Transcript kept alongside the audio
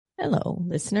Hello,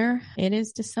 listener. It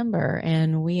is December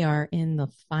and we are in the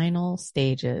final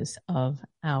stages of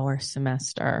our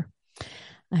semester.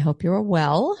 I hope you are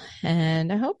well,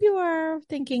 and I hope you are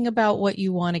thinking about what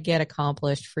you want to get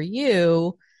accomplished for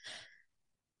you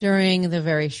during the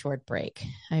very short break.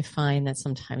 I find that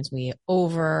sometimes we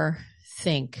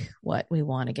overthink what we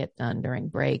want to get done during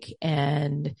break,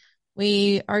 and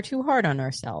we are too hard on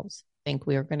ourselves, think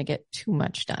we are going to get too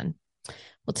much done.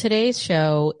 Well, today's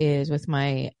show is with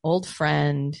my old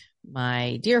friend,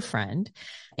 my dear friend,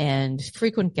 and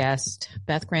frequent guest,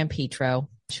 Beth Grampetro.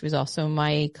 She was also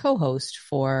my co-host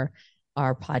for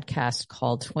our podcast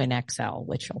called Twin XL,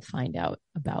 which you'll find out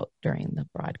about during the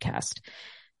broadcast.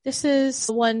 This is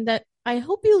one that I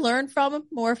hope you learn from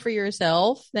more for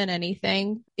yourself than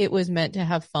anything. It was meant to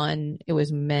have fun. It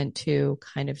was meant to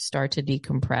kind of start to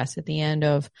decompress at the end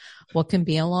of what can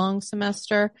be a long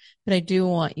semester. But I do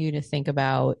want you to think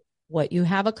about what you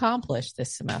have accomplished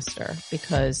this semester,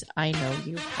 because I know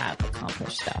you have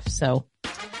accomplished stuff. So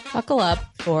buckle up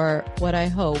for what I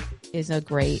hope is a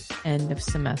great end of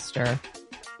semester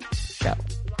show.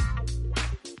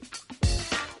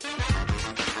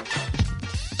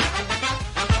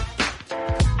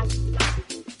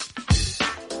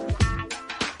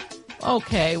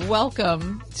 Okay,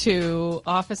 welcome to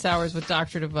Office Hours with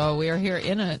Dr. DeVoe. We are here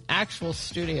in an actual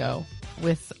studio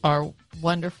with our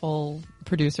wonderful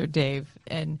producer, Dave,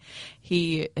 and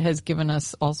he has given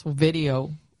us also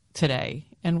video today,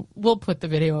 and we'll put the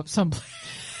video up someplace.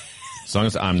 As long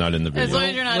as I'm not in the video. As long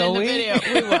as you're not in the video,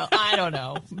 we will. I don't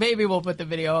know. Maybe we'll put the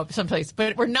video up someplace,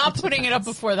 but we're not putting it up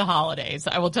before the holidays.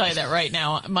 I will tell you that right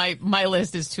now. My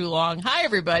list is too long. Hi,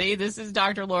 everybody. This is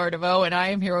Dr. Laura DeVoe, and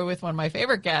I am here with one of my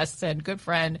favorite guests and good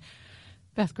friend,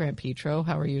 Beth Grampetro.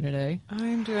 How are you today?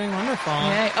 I'm doing wonderful.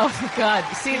 Yay. Oh, God.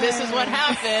 See, this is what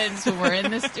happens when we're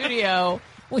in the studio.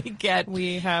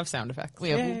 We have sound effects.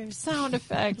 We have sound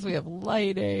effects. We have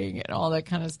lighting and all that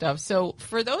kind of stuff. So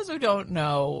for those who don't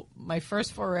know, my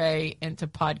first foray into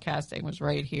podcasting was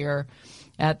right here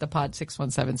at the Pod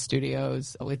 617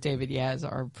 studios with David Yaz,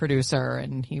 our producer,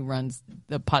 and he runs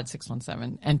the Pod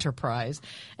 617 enterprise.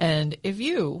 And if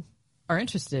you are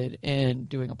interested in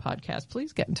doing a podcast,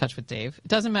 please get in touch with Dave. It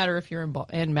doesn't matter if you're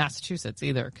in Massachusetts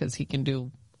either, because he can do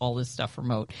all this stuff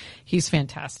remote. He's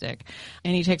fantastic,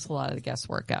 and he takes a lot of the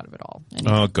guesswork out of it all.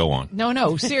 Go on.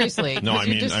 No, seriously. No, I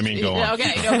mean, go on.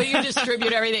 Okay, no, but you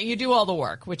distribute everything. You do all the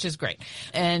work, which is great.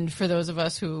 And for those of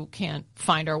us who can't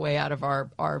find our way out of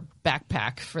our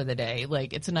backpack for the day,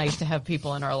 like, it's nice to have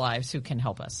people in our lives who can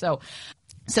help us.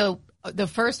 So the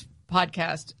first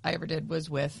podcast I ever did was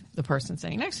with the person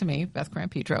sitting next to me, Beth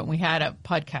Grampetro, and we had a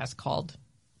podcast called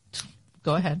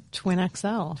Go ahead. Twin XL.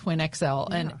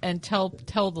 Yeah. And tell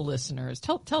the listeners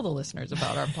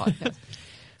about our podcast.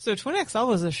 So Twin XL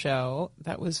was a show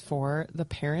that was for the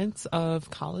parents of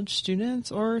college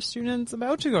students or students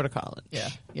about to go to college.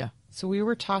 Yeah. So we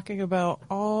were talking about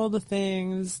all the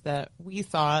things that we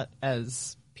thought,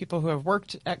 as people who have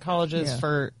worked at colleges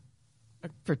for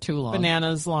too long,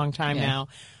 bananas long time now.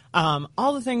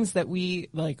 All the things that we,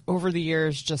 like, over the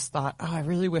years just thought, oh, I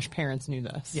really wish parents knew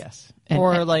this. Yes.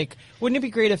 Like, wouldn't it be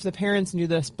great if the parents knew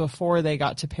this before they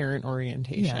got to parent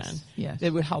orientation? Yes. It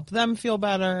would help them feel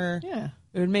better. Yeah.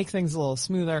 It would make things a little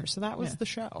smoother. So that was the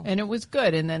show. And it was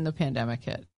good. And then the pandemic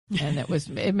hit. And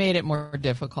it made it more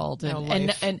difficult.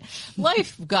 And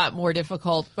life got more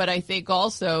difficult. But I think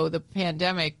also the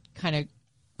pandemic kind of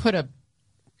put a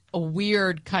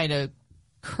weird kind of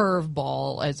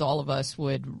curveball, as all of us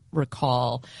would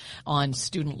recall, on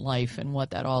student life and what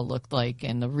that all looked like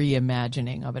and the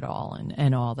reimagining of it all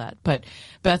and all that. But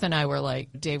Beth and I were like,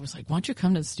 Dave was like, why don't you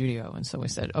come to the studio? And so we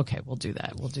said, okay, we'll do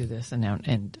that. We'll do this.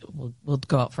 And we'll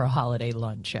go out for a holiday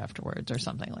lunch afterwards or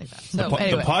something like that. So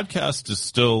anyway. The podcast is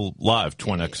still live,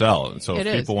 Twin XL. And so if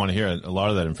people want to hear it, a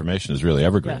lot of that information is really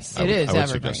evergreen. Yes, it is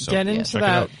evergreen. So. Get into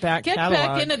that back catalog. Get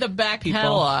back into the back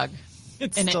catalog.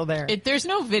 It's still there. There's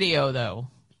no video, though,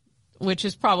 which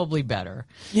is probably better.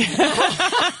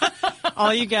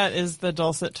 All you get is the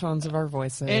dulcet tones of our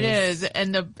voices. It is,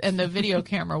 and the video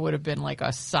camera would have been like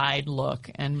a side look,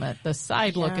 and the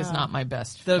side look is not my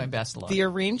best look. The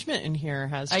arrangement in here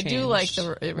has changed. I do like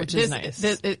which is nice.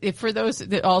 For those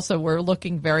that also, we're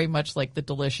looking very much like the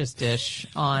Delicious Dish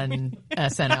on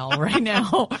SNL right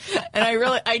now, and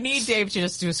I need Dave to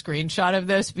just do a screenshot of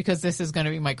this because this is going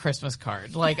to be my Christmas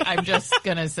card. Like, I'm just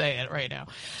going to say it right now.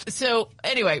 So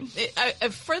anyway,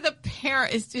 for the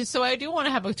parents, so I do want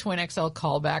to have a Twin XL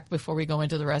callback before we go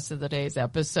into the rest of the day's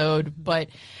episode. But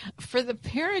for the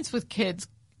parents with kids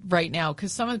right now,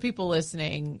 because some of the people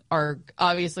listening are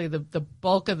obviously the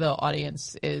bulk of the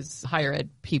audience is higher ed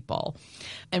people.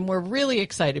 And we're really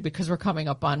excited because we're coming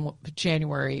up on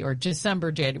January or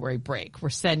December, January break. We're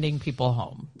sending people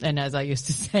home. And as I used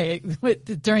to say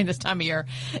during this time of year,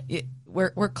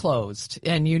 we're closed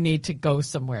and you need to go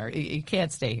somewhere. You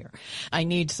can't stay here. I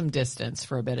need some distance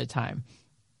for a bit of time.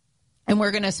 And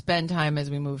we're going to spend time as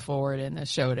we move forward in the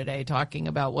show today talking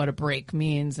about what a break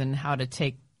means and how to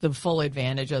take the full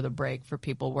advantage of the break for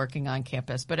people working on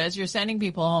campus. But as you're sending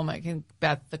people home,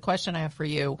 Beth, the question I have for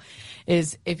you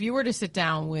is, if you were to sit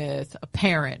down with a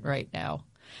parent right now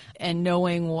and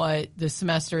knowing what the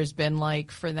semester has been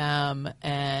like for them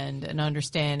and an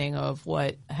understanding of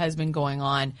what has been going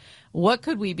on, what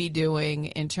could we be doing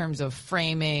in terms of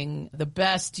framing the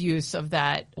best use of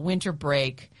that winter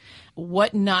break?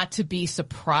 What not to be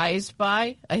surprised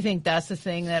by? I think that's the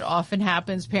thing that often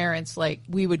happens. Parents, like,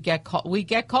 we get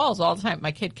calls all the time.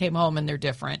 My kid came home and they're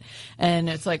different. And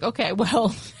it's like, okay,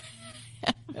 well,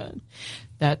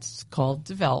 that's called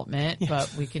development, yes.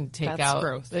 But we can take out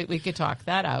growth. We could talk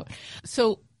that out.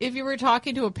 So if you were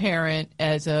talking to a parent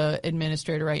as an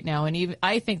administrator right now, and even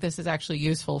I think this is actually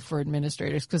useful for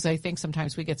administrators, because I think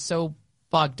sometimes we get so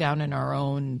bogged down in our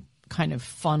own kind of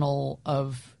funnel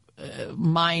of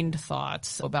mind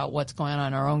thoughts about what's going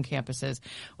on our own campuses.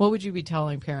 What would you be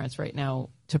telling parents right now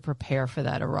to prepare for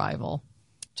that arrival?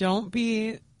 Don't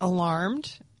be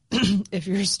alarmed if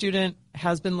your student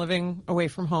has been living away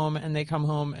from home and they come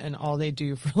home and all they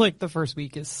do for like the first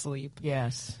week is sleep.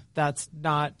 Yes. That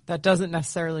doesn't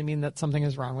necessarily mean that something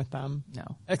is wrong with them.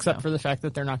 No. Except for the fact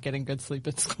that they're not getting good sleep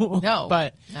at school. No.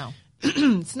 But no.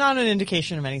 It's not an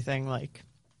indication of anything like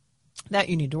that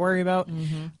you need to worry about.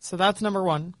 Mm-hmm. So that's number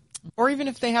one. Or even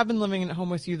if they have been living at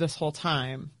home with you this whole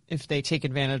time, if they take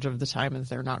advantage of the time as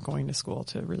they're not going to school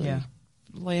to really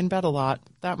lay in bed a lot,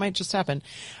 that might just happen.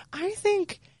 I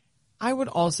think I would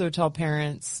also tell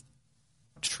parents,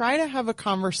 try to have a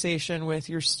conversation with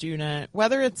your student,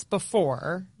 whether it's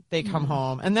before they come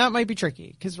home. And that might be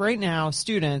tricky because right now,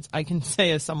 students, I can say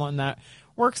as someone that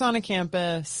works on a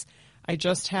campus, I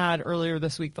just had earlier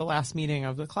this week the last meeting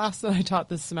of the class that I taught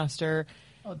this semester.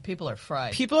 Oh, people are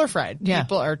fried. People are fried. Yeah.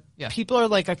 People are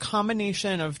like a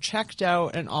combination of checked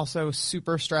out and also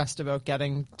super stressed about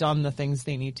getting done the things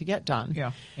they need to get done.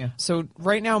 Yeah. So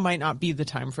right now might not be the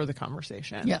time for the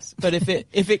conversation. Yes. But if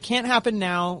it can't happen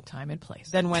now, time and place.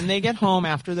 Then when they get home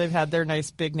after they've had their nice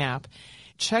big nap,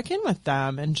 check in with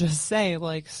them and just say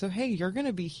like, so, hey, you're going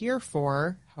to be here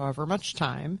for however much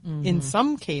time. Mm-hmm. In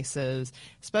some cases,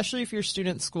 especially if your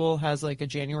student school has like a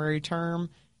January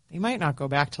term, they might not go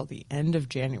back till the end of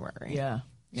January. Yeah.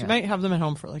 So you might have them at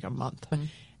home for like a month. Mm-hmm.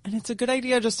 And it's a good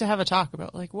idea just to have a talk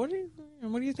about like, what are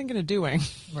you thinking of doing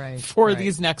for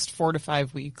these next 4 to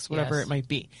 5 weeks, whatever it might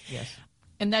be. Yes.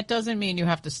 And that doesn't mean you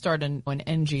have to start an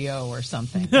NGO or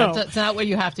something. No. That's not what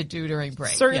you have to do during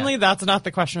break. Certainly that's not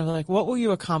the question of like, what will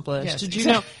you accomplish? Yes, Did you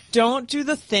know? Don't do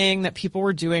the thing that people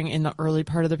were doing in the early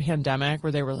part of the pandemic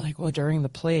where they were like, well, during the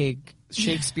plague,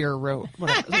 Shakespeare wrote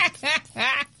whatever.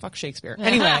 Fuck Shakespeare.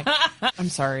 Anyway, I'm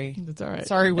sorry. It's all right.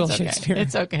 Sorry, Will it's okay. Shakespeare.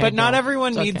 It's okay. But not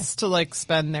everyone needs to like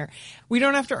spend their. We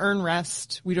don't have to earn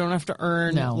rest. We don't have to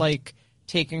earn like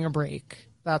taking a break.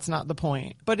 That's not the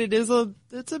point. But it's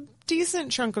a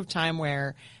decent chunk of time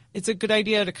where it's a good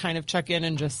idea to kind of check in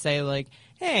and just say like,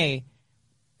 hey,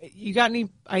 you got any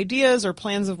ideas or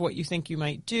plans of what you think you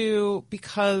might do?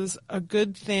 Because a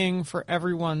good thing for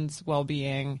everyone's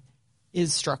well-being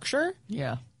is structure.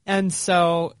 Yeah. And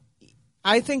so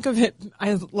I think of it,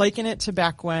 I liken it to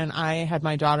back when I had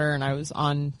my daughter and I was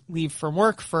on leave from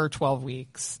work for 12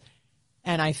 weeks.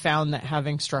 And I found that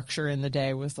having structure in the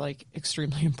day was like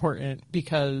extremely important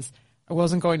because I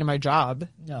wasn't going to my job.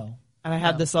 No. And I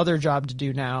had this other job to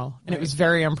do now. And it was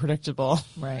very unpredictable.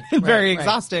 Right. Very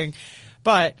exhausting.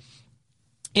 But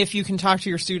if you can talk to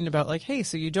your student about like, hey,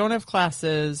 so you don't have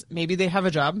classes, maybe they have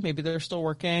a job, maybe they're still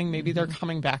working, maybe they're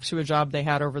coming back to a job they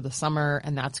had over the summer,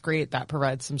 and that's great. That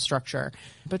provides some structure.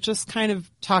 But just kind of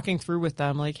talking through with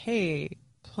them like, hey,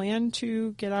 plan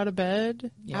to get out of bed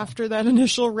after that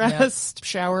initial rest,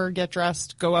 shower, get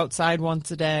dressed, go outside once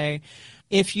a day.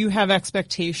 If you have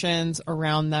expectations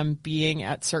around them being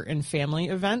at certain family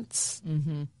events,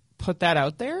 put that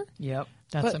out there. Yep.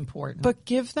 That's important. But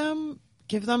give them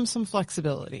some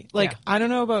flexibility. Like, I don't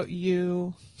know about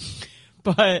you,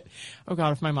 but, oh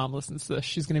God, if my mom listens to this,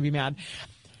 she's going to be mad.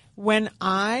 When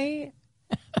I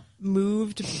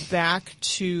moved back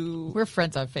to... We're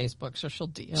friends on Facebook, so she'll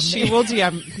DM me. She will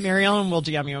DM. Mary Ellen will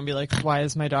DM you and be like, why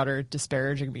is my daughter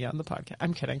disparaging me on the podcast?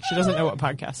 I'm kidding. She doesn't know what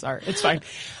podcasts are. It's fine.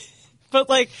 But,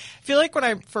 like, I feel like when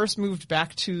I first moved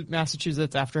back to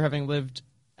Massachusetts after having lived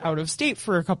out of state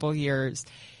for a couple years,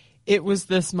 it was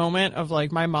this moment of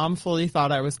like, my mom fully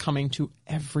thought I was coming to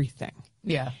everything.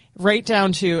 Yeah. Right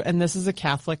down to, and this is a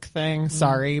Catholic thing,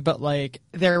 sorry, but like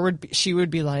she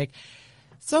would be like,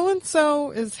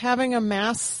 so-and-so is having a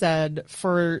mass said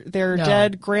for their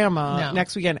dead grandma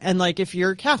next weekend. And like, if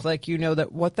you're Catholic, you know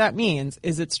that what that means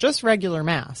is it's just regular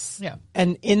mass. Yeah.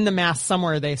 And in the mass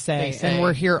somewhere they say and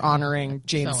we're here honoring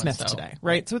Jane Smith today.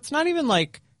 Right. So it's not even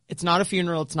like, it's not a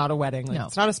funeral. It's not a wedding. Like,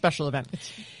 it's not a special event.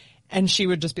 And she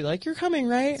would just be like, "You're coming,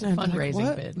 right?" It's a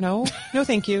fundraising bid. No,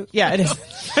 thank you. Yeah, it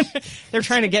is. They're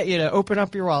trying to get you to open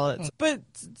up your wallets. But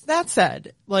that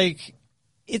said, like,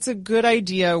 it's a good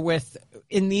idea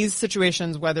in these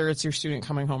situations, whether it's your student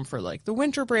coming home for like the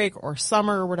winter break or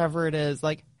summer or whatever it is,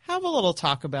 like, have a little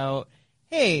talk about,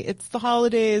 hey, it's the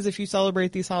holidays. If you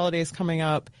celebrate these holidays coming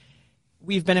up,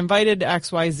 we've been invited to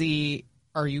XYZ.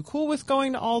 Are you cool with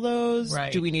going to all those?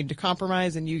 Right. Do we need to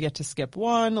compromise and you get to skip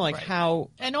one? Like how?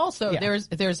 And also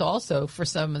there's also for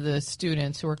some of the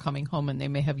students who are coming home and they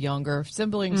may have younger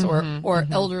siblings or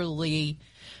elderly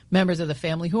members of the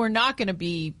family who are not going to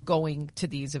be going to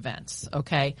these events.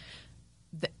 Okay.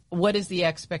 What is the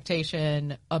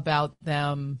expectation about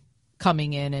them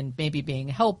coming in and maybe being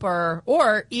a helper,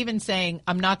 or even saying,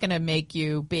 I'm not going to make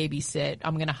you babysit.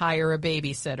 I'm going to hire a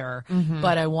babysitter,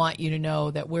 but I want you to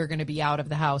know that we're going to be out of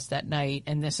the house that night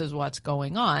and this is what's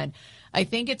going on. I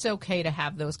think it's okay to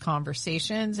have those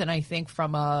conversations. And I think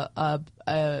from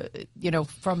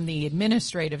from the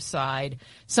administrative side,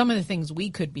 some of the things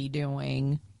we could be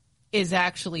doing is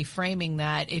actually framing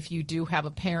that if you do have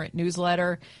a parent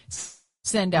newsletter,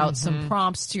 send out some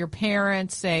prompts to your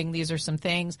parents saying these are some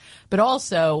things, but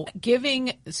also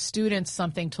giving students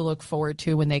something to look forward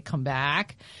to when they come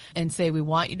back and say, we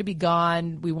want you to be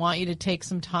gone. We want you to take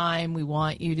some time. We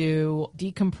want you to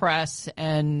decompress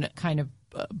and kind of,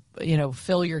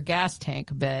 fill your gas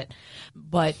tank a bit.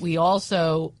 But we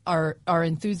also are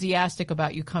enthusiastic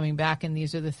about you coming back. And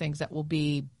these are the things that will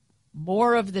be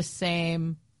more of the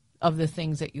same of the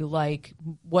things that you like.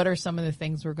 What are some of the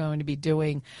things we're going to be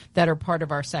doing that are part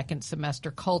of our second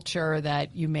semester culture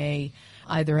that you may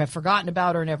either have forgotten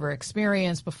about or never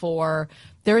experienced before?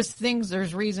 There's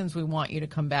reasons we want you to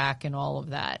come back and all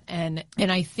of that. And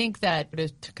I think that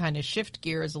to kind of shift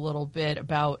gears a little bit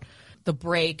about the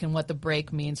break and what the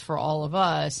break means for all of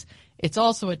us, it's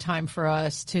also a time for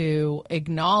us to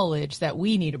acknowledge that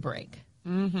we need a break.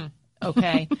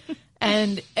 Okay.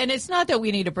 And it's not that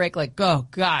we need a break like, oh,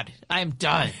 God, I'm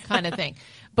done kind of thing.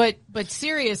 But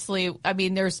seriously, I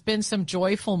mean, there's been some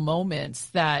joyful moments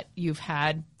that you've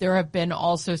had. There have been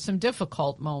also some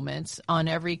difficult moments on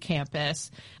every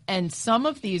campus. And some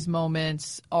of these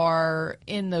moments are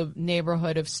in the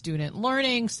neighborhood of student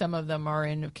learning. Some of them are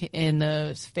in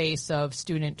the face of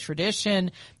student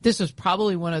tradition. This was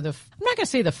probably one of I'm not going to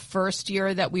say the first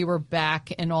year that we were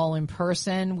back and all in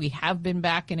person. We have been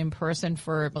back and in person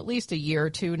for at least a year or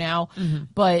two now.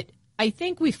 But I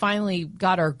think we finally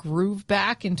got our groove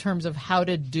back in terms of how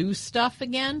to do stuff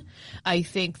again. I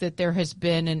think that there has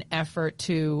been an effort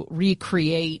to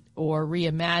recreate or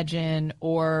reimagine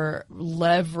or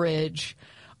leverage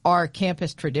our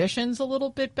campus traditions a little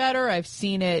bit better. I've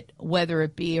seen it, whether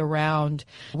it be around,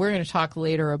 we're going to talk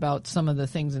later about some of the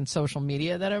things in social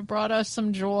media that have brought us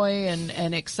some joy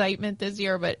and excitement this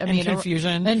year, but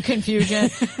confusion.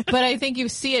 But I think you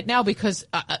see it now because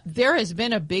there has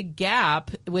been a big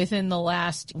gap within the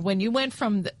last, when you went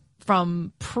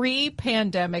from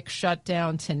pre-pandemic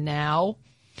shutdown to now,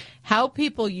 how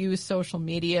people use social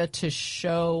media to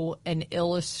show and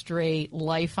illustrate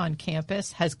life on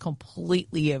campus has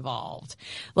completely evolved.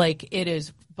 Like, it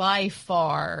is by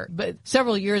far, but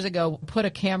several years ago, put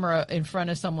a camera in front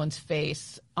of someone's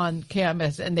face on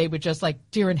campus and they would just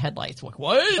like deer in headlights. Like,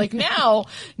 what? Like now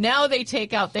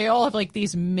they all have like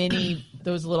these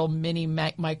those little mini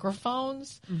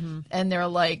microphones, and they're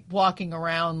like walking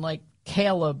around like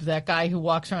Caleb, that guy who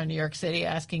walks around New York City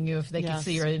asking you if they can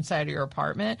see your inside of your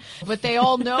apartment. But they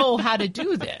all know how to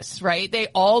do this, right? They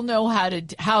all know how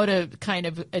to kind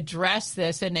of address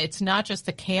this. And it's not just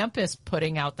the campus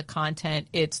putting out the content,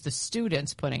 it's the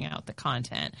students putting out the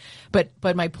content.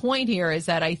 But my point here is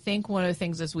that I think one of the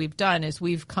things as we've done is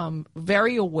we've come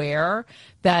very aware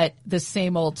that the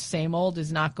same old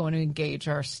is not going to engage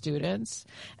our students.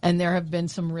 And there have been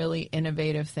some really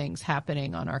innovative things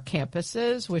happening on our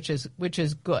campuses, which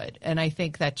is good. And I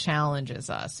think that challenges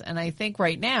us. And I think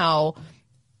right now,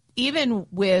 even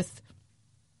with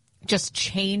just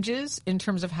changes in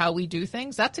terms of how we do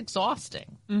things, that's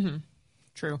exhausting.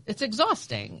 True. It's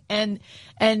exhausting. And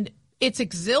it's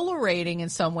exhilarating in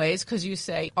some ways because you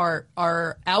say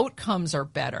our outcomes are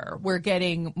better. We're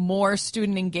getting more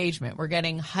student engagement. We're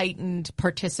getting heightened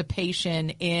participation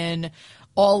in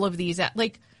all of these.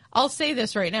 Like, I'll say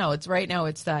this right now.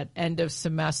 It's that end of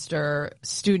semester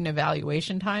student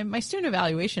evaluation time. My student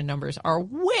evaluation numbers are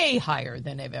way higher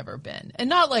than they've ever been. And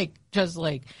not like just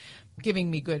like giving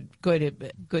me good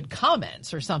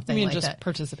comments or something. I mean, like just that.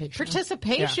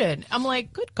 Participation. Yeah. I'm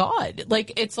like, good God.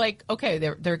 Like, it's like, okay,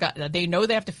 they know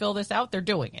they have to fill this out. They're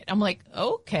doing it. I'm like,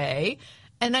 okay.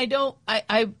 And I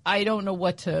don't know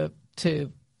what to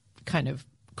kind of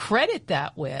credit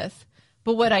that with.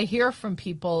 But what I hear from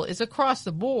people is across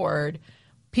the board,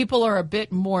 people are a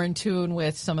bit more in tune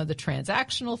with some of the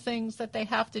transactional things that they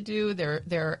have to do.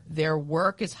 Their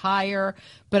work is higher.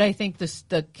 But I think the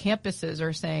campuses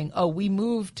are saying, oh, we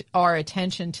moved our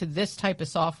attention to this type of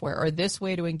software or this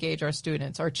way to engage our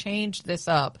students or changed this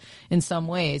up in some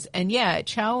ways. And yeah, it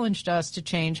challenged us to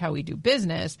change how we do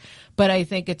business. But I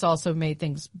think it's also made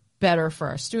things better for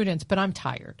our students, but I'm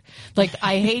tired. Like,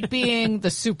 I hate being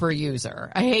the super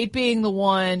user. I hate being the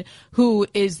one who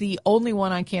is the only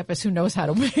one on campus who knows how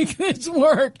to make this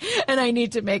work, and I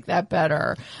need to make that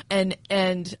better. And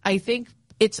I think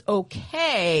it's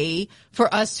okay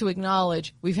for us to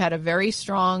acknowledge we've had a very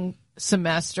strong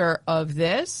semester of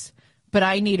this, but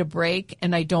I need a break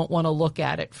and I don't want to look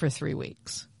at it for 3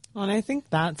 weeks. Well, and I think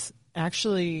that's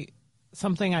actually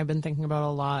something I've been thinking about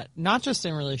a lot, not just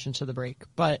in relation to the break,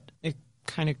 but it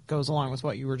kind of goes along with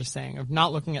what you were just saying of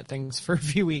not looking at things for a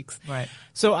few weeks. Right.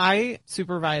 So I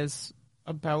supervise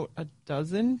about a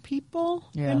dozen people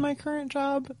in my current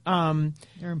job.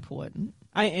 They're important.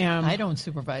 I am. I don't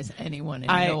supervise anyone,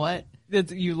 and you know what?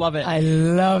 You love it. I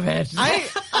love it.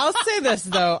 I'll say this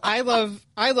though. I love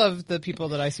the people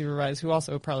that I supervise who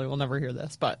also probably will never hear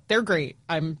this, but they're great.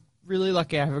 I'm really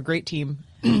lucky. I have a great team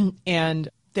and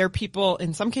they're people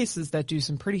in some cases that do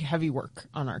some pretty heavy work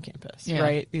on our campus,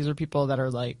 right? These are people that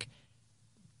are like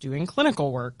doing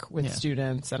clinical work with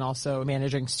students and also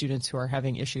managing students who are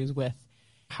having issues with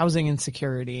housing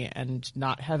insecurity and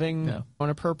not having an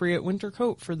appropriate winter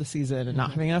coat for the season and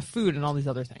not having enough food and all these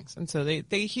other things. And so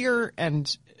they hear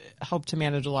and help to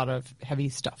manage a lot of heavy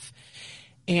stuff.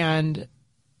 And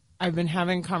I've been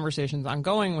having conversations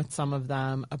ongoing with some of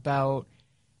them about,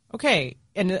 okay,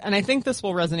 and I think this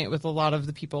will resonate with a lot of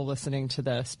the people listening to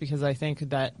this because I think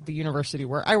that the university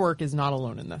where I work is not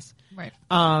alone in this. Right.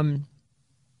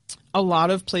 A lot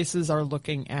of places are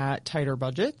looking at tighter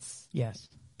budgets. Yes.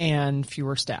 And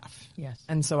fewer staff. Yes.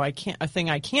 And so a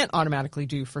thing I can't automatically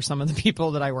do for some of the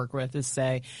people that I work with is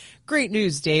say, great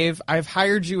news, Dave, I've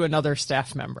hired you another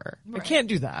staff member. Right. I can't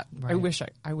do that. Right. I wish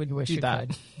I would do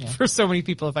that for so many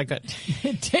people if I could.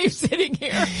 Dave's sitting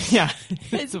here. Yeah.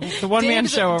 It's the one-man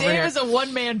show over here. Dave is a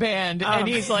one-man band, and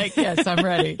he's like, yes, I'm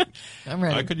ready. I'm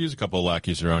ready. I could use a couple of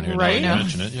lackeys around here right now you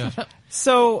mention it. Yeah.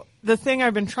 So the thing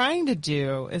I've been trying to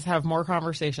do is have more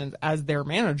conversations as their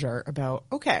manager about,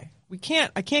 okay,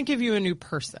 I can't give you a new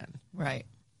person. Right.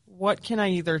 What can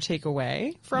I either take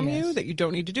away from you that you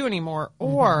don't need to do anymore?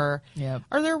 Or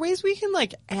are there ways we can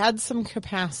like add some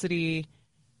capacity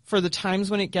for the times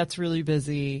when it gets really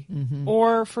busy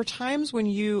or for times when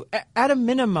you, at a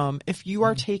minimum, if you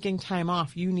are taking time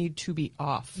off, you need to be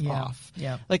off.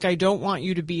 Yeah. Like, I don't want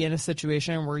you to be in a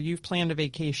situation where you've planned a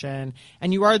vacation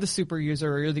and you are the super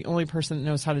user or you're the only person that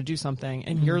knows how to do something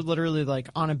and you're literally like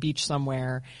on a beach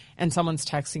somewhere and someone's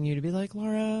texting you to be like,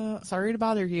 Laura, sorry to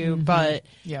bother you, but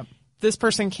this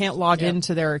person can't log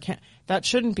into their account. That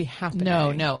shouldn't be happening.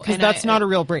 No. Because that's not a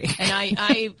real break. And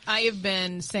I have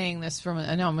been saying this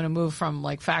I know I'm going to move from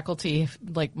like faculty,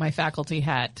 like my faculty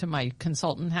hat to my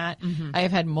consultant hat. I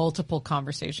have had multiple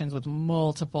conversations with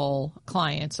multiple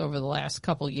clients over the last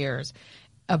couple years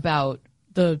about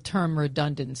the term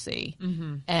redundancy.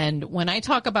 And when I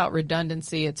talk about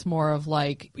redundancy, it's more of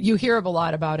like, you hear of a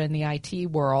lot about in the IT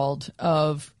world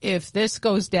of if this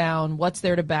goes down, what's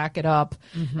there to back it up?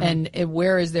 And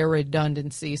where is there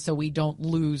redundancy so we don't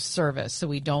lose service, so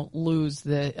we don't lose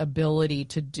the ability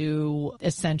to do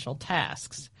essential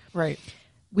tasks. Right.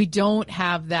 We don't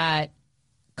have that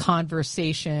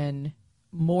conversation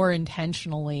more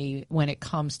intentionally when it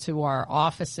comes to our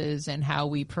offices and how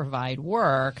we provide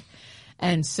work.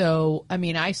 And so, I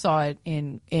mean, I saw it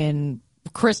in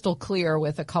crystal clear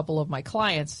with a couple of my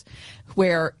clients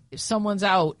where if someone's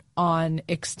out on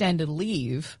extended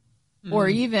leave or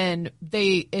even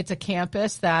it's a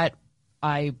campus that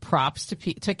I props to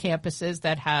campuses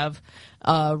that have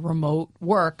a remote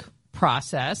work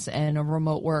process and a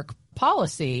remote work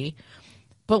policy.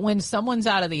 But when someone's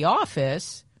out of the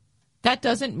office, that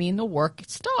doesn't mean the work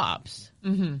stops.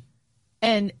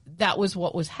 And that was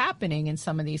what was happening in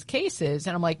some of these cases.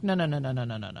 And I'm like,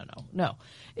 no.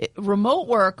 Remote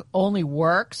work only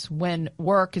works when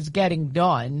work is getting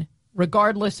done,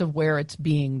 regardless of where it's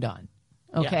being done.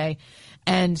 Okay. Yeah.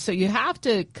 And so you have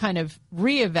to kind of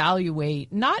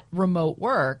reevaluate not remote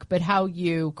work, but how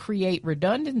you create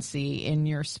redundancy in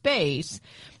your space.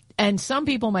 And some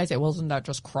people might say, well, isn't that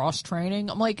just cross-training?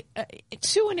 I'm like,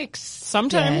 to an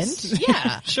extent. Sometimes.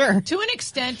 Yeah. Sure. To an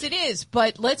extent it is.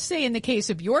 But let's say in the case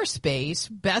of your space,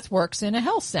 Beth works in a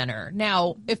health center.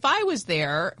 Now, if I was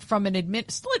there from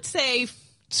let's say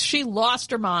she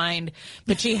lost her mind,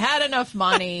 but she had enough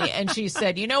money and she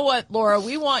said, you know what, Laura,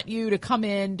 we want you to come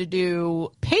in to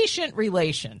do patient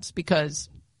relations because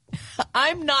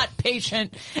I'm not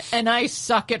patient and I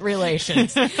suck at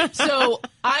relations. So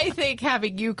I think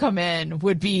having you come in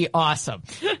would be awesome.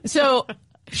 So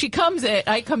she comes in,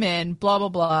 I come in, blah, blah,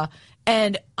 blah.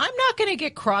 And I'm not going to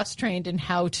get cross-trained in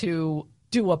how to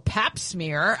do a pap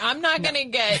smear. I'm not going to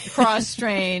get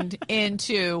cross-trained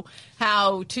into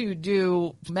how to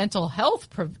do mental health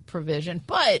provision.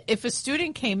 But if a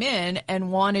student came in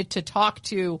and wanted to talk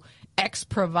to X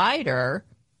provider,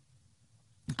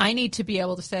 I need to be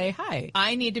able to say, hi,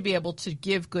 I need to be able to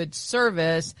give good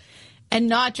service and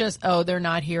not just, oh, they're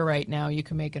not here right now, you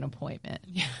can make an appointment.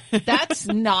 That's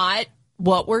not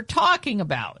what we're talking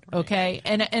about, okay?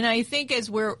 And I think as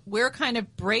we're kind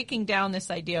of breaking down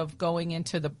this idea of going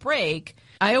into the break,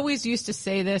 I always used to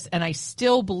say this, and I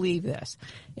still believe this.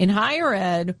 In higher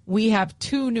ed, we have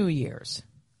 2 New Years,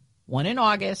 one in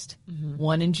August,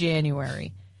 one in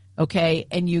January, okay?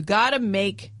 And you got to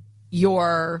make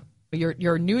your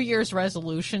New Year's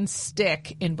resolution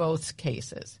stick in both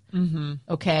cases.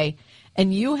 Okay.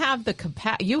 And you have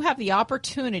the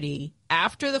opportunity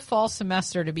after the fall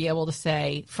semester to be able to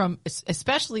say,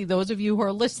 especially those of you who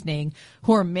are listening,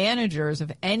 who are managers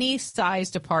of any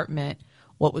size department,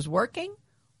 what was working,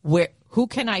 who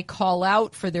can I call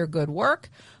out for their good work?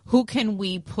 Who can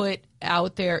we put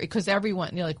out there? Because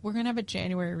everyone, you're like, we're going to have a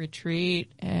January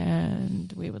retreat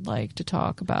and we would like to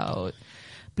talk about.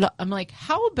 I'm like,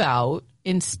 how about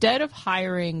instead of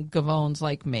hiring gavones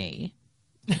like me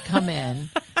to come in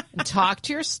and talk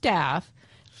to your staff,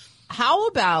 how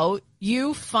about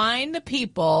you find the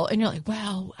people and you're like,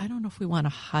 well, I don't know if we want to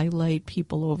highlight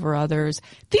people over others.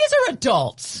 These are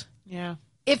adults. Yeah.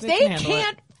 If they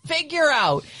can't figure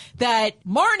out that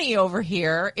Marnie over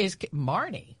here is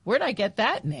Marnie, where'd I get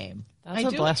that name?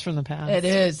 That's a blast from the past. It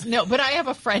is. No, but I have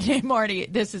a friend named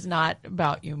Marnie. This is not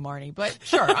about you, Marnie, but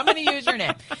sure, I'm going to use your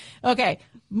name. Okay.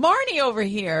 Marnie over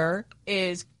here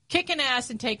is kicking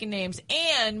ass and taking names,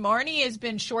 and Marnie has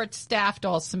been short-staffed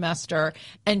all semester,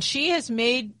 and she has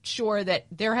made sure that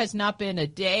there has not been a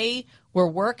day where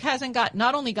work hasn't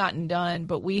not only gotten done,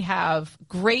 but we have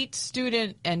great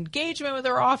student engagement with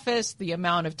our office, the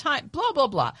amount of time, blah, blah,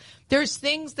 blah. There's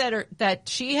things that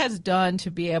she has done to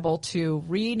be able to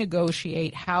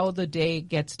renegotiate how the day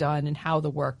gets done and how the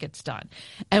work gets done.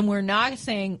 And we're not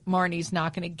saying Marnie's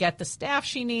not going to get the staff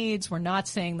she needs. We're not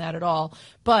saying that at all.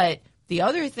 But the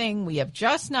other thing we have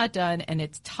just not done, and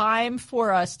it's time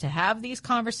for us to have these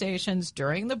conversations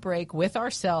during the break with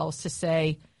ourselves to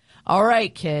say, all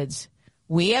right, kids,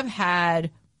 we have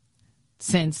had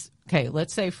since,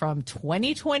 let's say from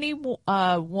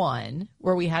 2021,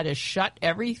 where we had to shut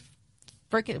every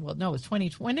freaking, well, no, it was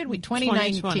 2020. When did we?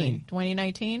 2019.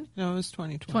 2019? No, it was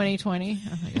 2020. 2020.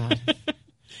 Oh, my God.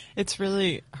 It's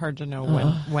really hard to know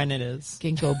when it is.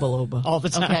 Ginkgo biloba. All the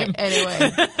time. Okay,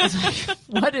 anyway.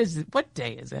 What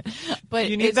day is it? But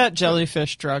you need that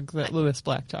jellyfish drug that Lewis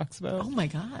Black talks about. Oh, my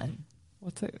God.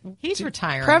 What's it? He's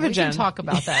retiring. Prevagen. We can talk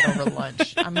about that over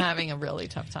lunch. I'm having a really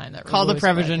tough time. Call the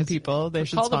Prevagen people. They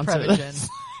should sponsor this.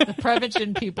 The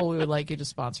Prevagen people, we would like you to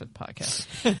sponsor the podcast.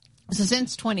 So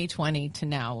since 2020 to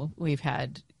now, we've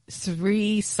had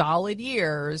 3 solid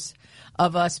years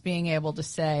of us being able to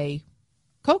say,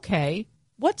 okay,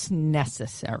 what's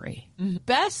necessary? Mm-hmm.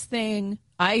 Best thing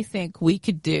I think we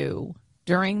could do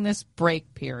during this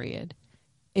break period,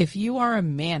 if you are a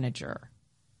manager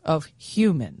of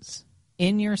humans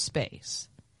in your space,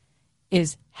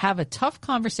 is have a tough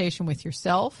conversation with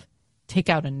yourself, take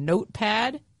out a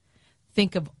notepad,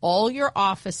 think of all your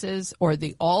offices or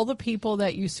all the people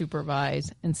that you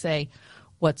supervise and say,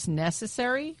 what's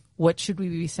necessary? What should we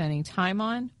be spending time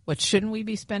on? What shouldn't we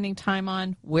be spending time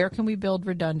on? Where can we build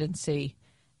redundancy?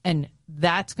 And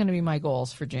that's going to be my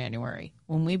goals for January.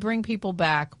 When we bring people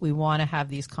back, we want to have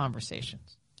these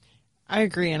conversations. I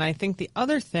agree. And I think the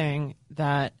other thing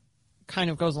that kind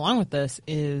of goes along with this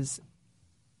is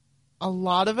a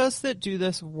lot of us that do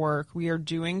this work, we are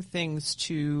doing things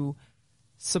to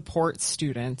support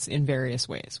students in various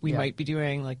ways. We might be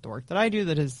doing like the work that I do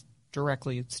that is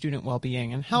directly student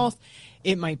well-being and health.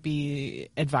 It might be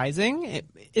advising.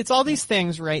 It's all these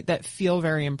things, right, that feel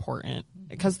very important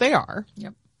because they are.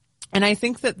 Yep. And I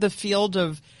think that the field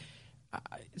of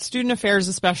student affairs,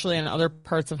 especially in other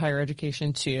parts of higher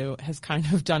education too, has kind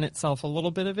of done itself a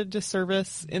little bit of a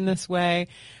disservice in this way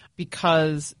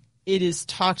because it is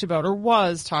talked about or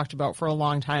was talked about for a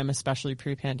long time, especially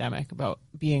pre-pandemic, about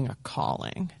being a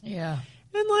calling. Yeah.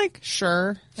 And like,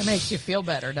 sure. It makes you feel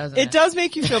better, doesn't it? It does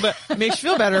make you feel better. It makes you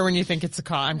feel better when you think it's a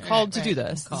call. I'm called to do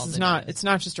this. It's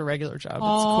not just a regular job. It's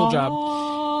a cool job.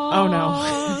 Oh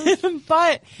no.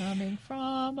 But coming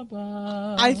from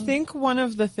above. I think one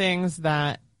of the things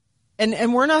that,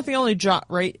 and we're not the only job,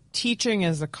 right? Teaching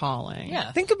is a calling.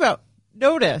 Yeah. Think about,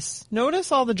 notice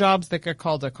all the jobs that get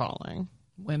called a calling.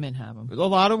 Women have them. A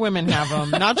lot of women have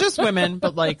them. Not just women,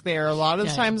 but like there are a lot of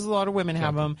times a lot of women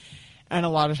have them. And a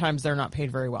lot of times they're not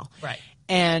paid very well. Right.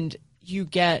 And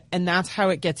and that's how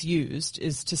it gets used,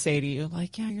 is to say to you,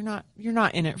 like, yeah, you're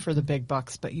not in it for the big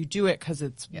bucks, but you do it because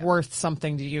it's worth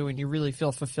something to you and you really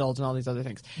feel fulfilled and all these other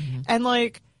things. Mm-hmm. And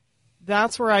like,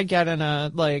 that's where I get in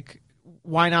a, like,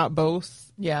 why not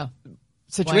both? Yeah.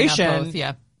 Situation. Why not both?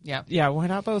 Yeah. Yeah. Yeah. Why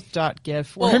not both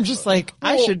 .gif where I'm just like,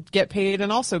 I should get paid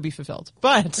and also be fulfilled.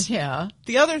 But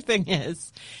the other thing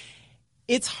is,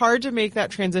 it's hard to make that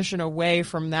transition away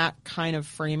from that kind of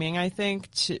framing, I think,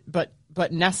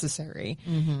 but necessary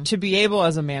to be able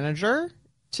as a manager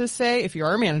to say, if you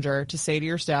are a manager, to say to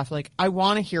your staff, like, I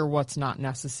want to hear what's not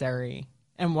necessary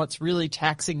and what's really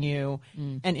taxing you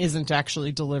and isn't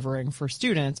actually delivering for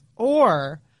students.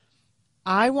 Or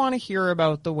I want to hear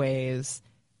about the ways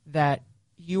that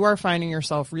you are finding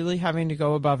yourself really having to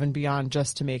go above and beyond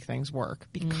just to make things work.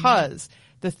 Because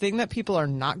the thing that people are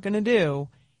not going to do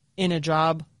in a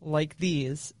job like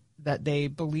these that they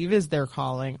believe is their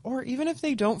calling, or even if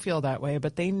they don't feel that way,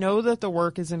 but they know that the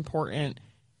work is important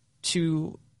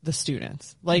to the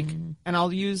students. Like, and I'm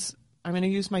going to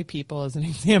use my people as an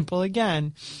example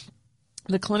again.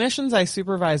 The clinicians I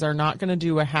supervise are not going to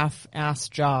do a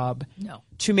half-assed job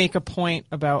to make a point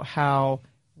about how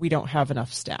we don't have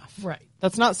enough staff. Right.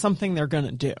 That's not something they're going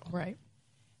to do. Right.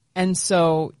 And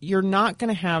so you're not going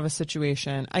to have a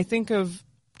situation. I think of,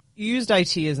 you used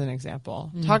IT as an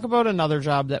example. Talk about another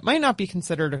job that might not be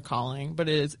considered a calling, but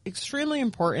it is extremely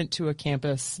important to a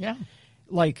campus. Yeah.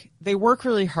 Like, they work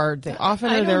really hard. They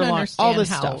often are there long, all this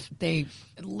stuff. They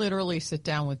literally sit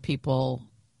down with people.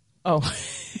 Oh.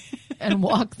 And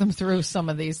walk them through some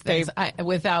of these things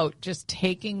without just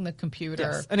taking the computer.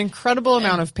 Yes, an incredible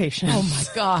amount of patience. Oh my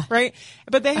God. Right?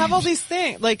 But they have all these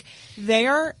things. Like, they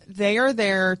are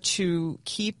there to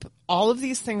keep all of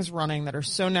these things running that are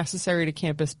so necessary to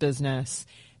campus business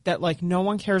that, like, no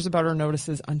one cares about or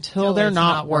notices until they're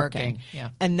not working. Yeah.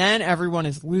 And then everyone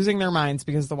is losing their minds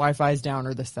because the Wi-Fi is down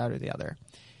or this, that, or the other.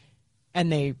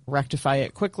 And they rectify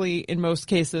it quickly in most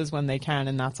cases when they can,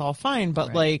 and that's all fine.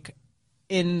 But like,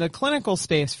 in the clinical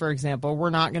space, for example, we're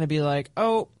not going to be like,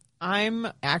 oh, I'm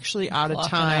actually out of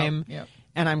time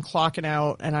and I'm clocking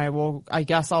out and I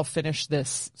guess I'll finish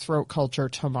this throat culture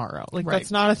tomorrow. Like,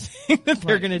 that's not a thing that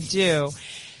they're going to do.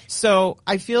 So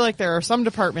I feel like there are some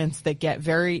departments that get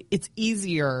it's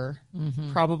easier,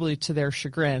 probably to their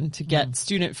chagrin, to get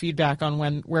student feedback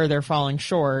on where they're falling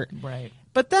short. Right.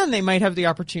 But then they might have the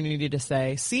opportunity to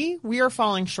say, see, we are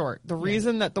falling short. The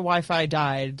reason that the Wi-Fi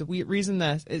died, the reason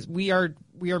this is we are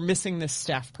missing this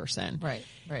staff person. Right,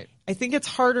 right. I think it's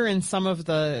harder in some of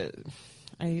the,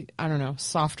 I don't know,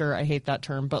 softer, I hate that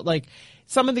term, but like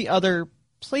some of the other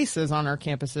places on our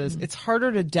campuses, it's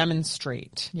harder to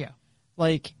demonstrate. Yeah.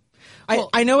 Like,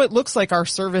 I know it looks like our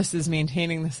service is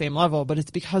maintaining the same level, but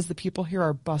it's because the people here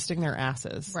are busting their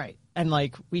asses. Right. And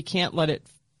like, we can't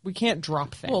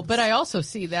drop things. Well, but I also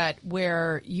see that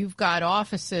where you've got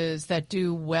offices that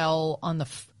do well on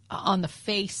the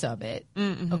face of it.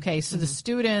 Mm-hmm. Okay, so the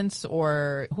students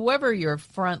or whoever your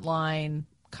frontline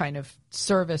kind of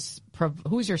service,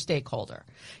 who's your stakeholder,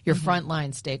 your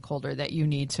frontline stakeholder that you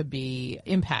need to be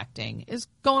impacting is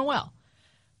going well.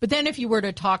 But then if you were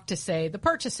to talk to, say, the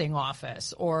purchasing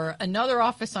office or another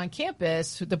office on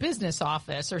campus, the business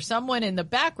office, or someone in the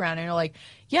background, and you're like,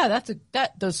 yeah,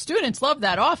 those students love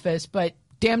that office, but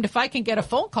damned if I can get a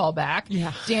phone call back.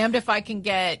 Yeah. Damned if I can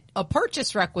get a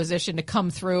purchase requisition to come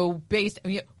through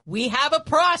we have a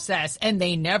process and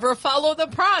they never follow the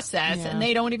process and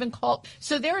they don't even call.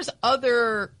 So there's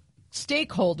other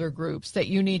stakeholder groups that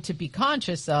you need to be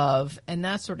conscious of and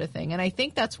that sort of thing. And I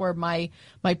think that's where my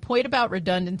point about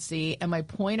redundancy and my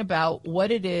point about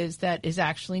what it is that is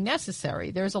actually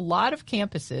necessary. There's a lot of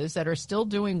campuses that are still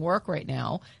doing work right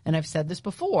now, and I've said this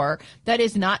before, that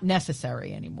is not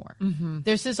necessary anymore. Mm-hmm.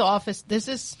 There's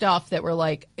this stuff that we're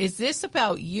like, is this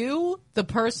about you, the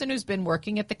person who's been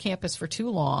working at the campus for too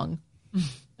long?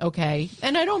 Okay.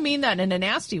 And I don't mean that in a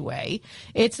nasty way.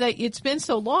 It's that it's been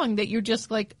so long that you're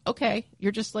just like, okay,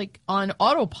 you're just like on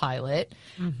autopilot.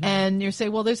 Mm-hmm. And you're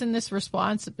saying, well, isn't this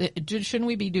response, shouldn't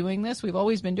we be doing this? We've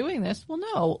always been doing this. Well,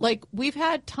 no, like we've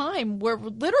had time where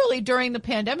literally during the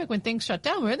pandemic when things shut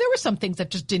down, there were some things that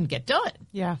just didn't get done.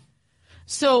 Yeah.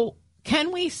 So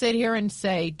can we sit here and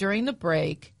say during the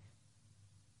break,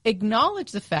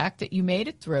 acknowledge the fact that you made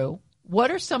it through?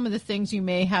 What are some of the things you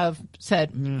may have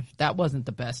said, that wasn't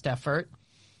the best effort,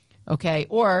 okay?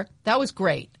 Or, that was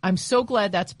great. I'm so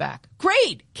glad that's back.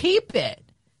 Great! Keep it,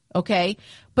 okay?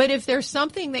 But if there's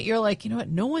something that you're like, you know what,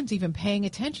 no one's even paying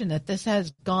attention that this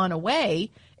has gone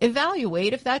away,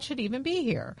 evaluate if that should even be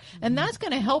here. Mm-hmm. And that's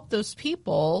going to help those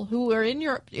people who are in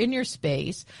your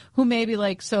space who may be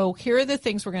like, so here are the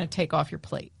things we're going to take off your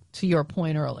plate, to your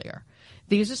point earlier.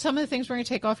 These are some of the things we're going to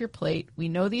take off your plate. We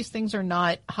know these things are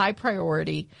not high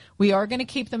priority. We are going to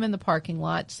keep them in the parking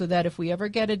lot so that if we ever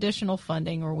get additional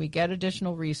funding or we get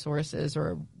additional resources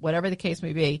or whatever the case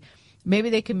may be, maybe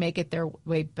they can make it their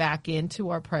way back into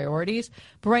our priorities.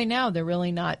 But right now, they're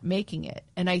really not making it.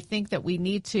 And I think that we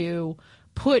need to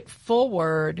put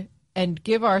forward and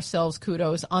give ourselves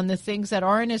kudos on the things that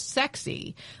aren't as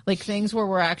sexy, like things where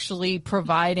we're actually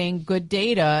providing good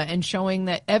data and showing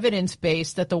that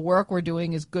evidence-based that the work we're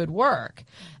doing is good work.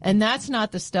 And that's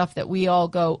not the stuff that we all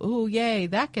go, ooh, yay,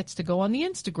 that gets to go on the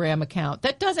Instagram account.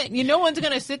 That doesn't, no one's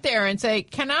going to sit there and say,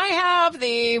 can I have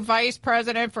the vice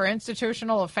president for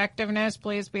institutional effectiveness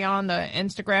please be on the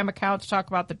Instagram account to talk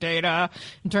about the data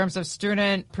in terms of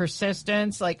student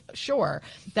persistence? Like, sure,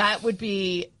 that would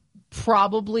be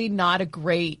probably not a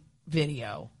great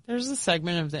video. There's a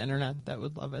segment of the internet that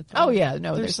would love it, though. Oh yeah,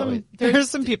 no, there's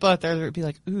some people out there that would be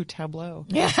like, ooh, Tableau.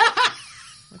 Yeah.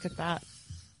 Look at that.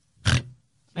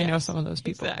 I know some of those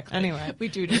people. Exactly. Anyway, we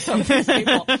do some of those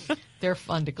people. They're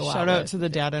fun to go out. Shout out to the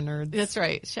data nerds. That's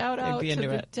right. Shout out to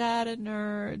the data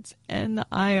nerds and the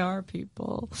IR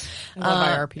people. I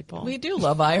love IR people. We do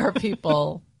love IR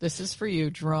people. This is for you,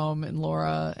 Jerome and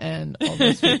Laura and all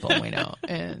those people we know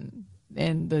and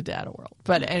in the data world,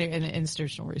 but in the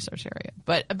institutional research area.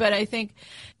 But I think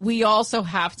we also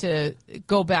have to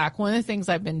go back. One of the things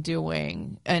I've been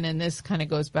doing, and then this kind of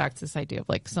goes back to this idea of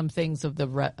like some things of the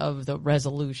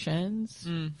resolutions.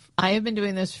 I have been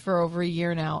doing this for over a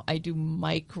year now. I do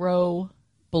micro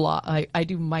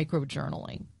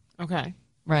journaling. Okay.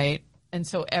 Right. And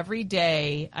so every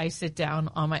day I sit down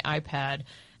on my iPad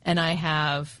and I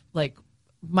have like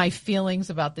my feelings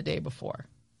about the day before.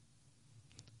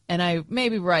 And I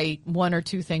maybe write one or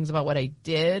two things about what I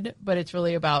did, but it's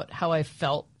really about how I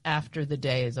felt after the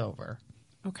day is over.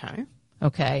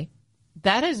 Okay.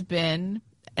 That has been,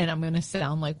 and I'm going to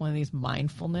sound like one of these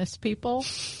mindfulness people,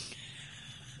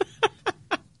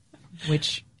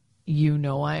 which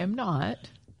I am not.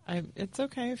 It's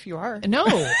okay if you are. No,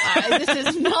 this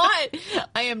is not.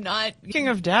 I am not. Speaking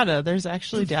of data, there's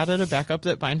actually data to back up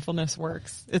that mindfulness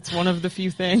works. It's one of the few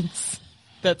things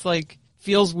that's like,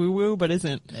 feels woo-woo, but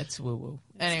isn't. It's woo-woo.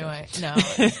 Anyway, no,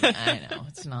 I know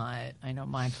it's not. I know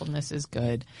mindfulness is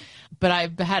good, but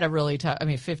I've had a really tough,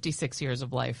 56 years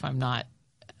of life. I'm not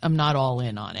all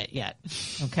in on it yet.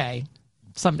 Okay.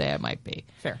 Someday I might be.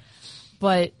 Fair.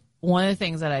 But one of the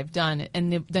things that I've done,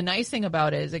 and the nice thing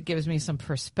about it is it gives me some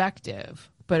perspective,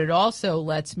 but it also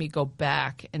lets me go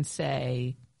back and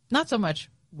say, not so much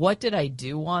what did I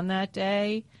do on that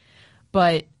day,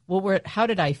 but how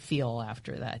did I feel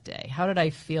after that day? How did I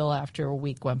feel after a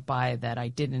week went by that I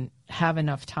didn't have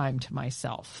enough time to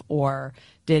myself or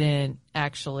didn't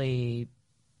actually,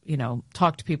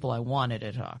 talk to people I wanted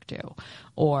to talk to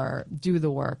or do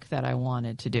the work that I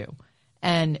wanted to do?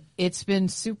 And it's been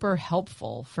super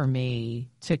helpful for me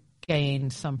to gain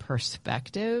some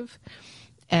perspective.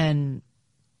 And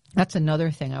that's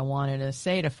another thing I wanted to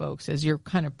say to folks is you're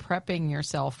kind of prepping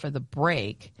yourself for the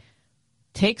break.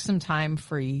 Take some time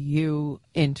for you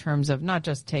in terms of not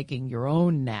just taking your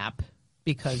own nap,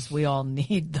 because we all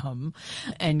need them,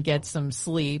 and get some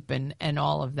sleep and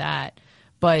all of that.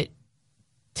 But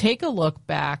take a look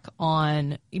back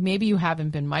on, maybe you haven't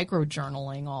been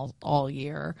micro-journaling all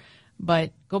year,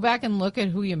 but go back and look at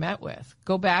who you met with.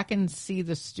 Go back and see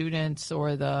the students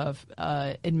or the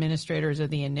administrators or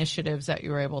the initiatives that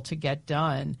you were able to get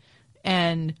done,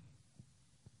 and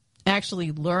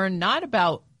actually learn not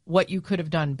about what you could have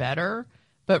done better,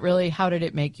 but really how did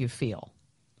it make you feel?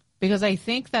 Because I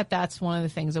think that that's one of the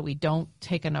things that we don't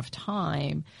take enough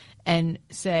time and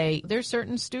say, there's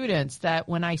certain students that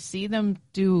when I see them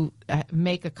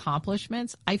make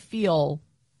accomplishments, I feel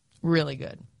really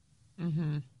good.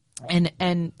 Mm-hmm.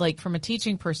 And like from a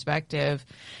teaching perspective,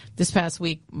 this past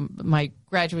week, my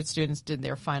graduate students did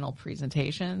their final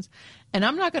presentations. And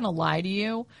I'm not going to lie to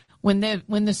you. When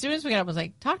the students would get up, I was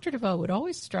like, Dr. DeVoe would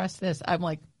always stress this. I'm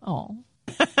like, oh,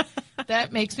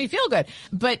 that makes me feel good.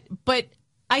 But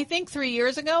I think 3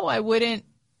 years ago, I wouldn't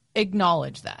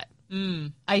acknowledge that.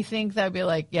 I think that'd be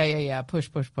like, yeah, push.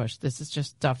 This is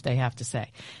just stuff they have to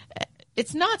say.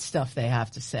 It's not stuff they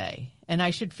have to say, and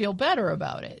I should feel better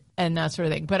about it and that sort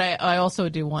of thing. But I also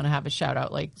do want to have a shout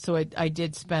out. Like, so I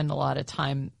did spend a lot of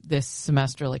time this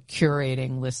semester, like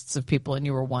curating lists of people, and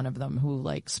you were one of them who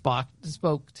like spoke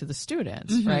to the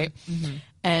students, right? Mm-hmm.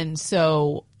 And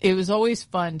so it was always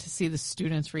fun to see the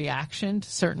students' reaction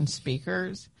to certain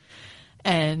speakers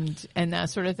and that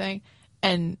sort of thing.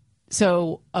 And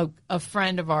so a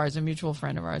friend of ours, a mutual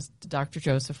friend of ours, Dr.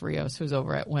 Joseph Rios, who's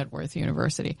over at Wentworth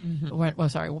University,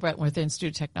 Wentworth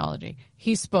Institute of Technology,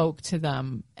 he spoke to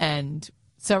them, and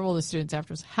several of the students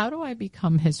afterwards, how do I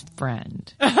become his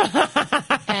friend?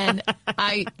 And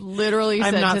I literally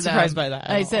said to them, I'm not surprised by that.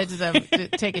 I said to them,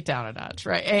 take it down a notch,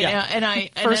 right? And,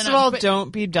 First of all,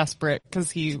 don't be desperate,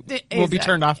 because he will be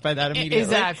turned off by that immediately.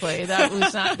 Exactly.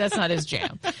 That's not his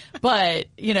jam. But,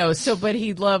 but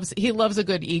he loves a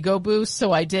good ego boost.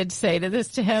 So I did say this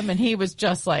to him, and he was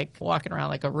just like walking around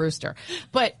like a rooster.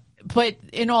 But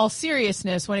in all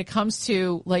seriousness, when it comes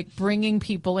to like bringing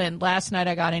people in, last night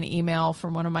I got an email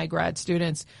from one of my grad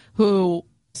students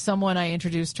someone I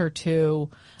introduced her to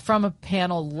from a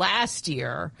panel last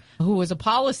year who was a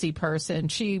policy person.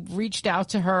 She reached out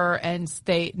to her, and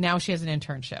now she has an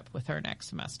internship with her next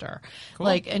semester. Cool.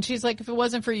 And she's like, if it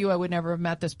wasn't for you, I would never have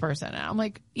met this person. And I'm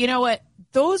like, you know what?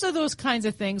 Those are those kinds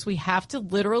of things we have to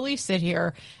literally sit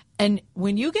here. And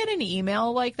when you get an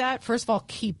email like that, first of all,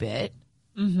 keep it.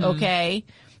 Mm-hmm. Okay.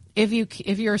 If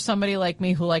you're somebody like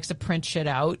me who likes to print shit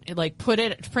out, like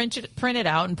print it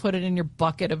out and put it in your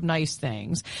bucket of nice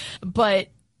things. But,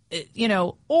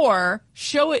 or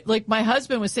show it. Like my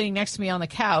husband was sitting next to me on the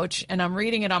couch and I'm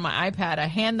reading it on my iPad. I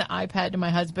hand the iPad to my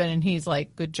husband and he's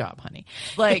like, good job, honey.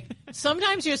 Like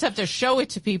sometimes you just have to show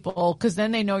it to people, because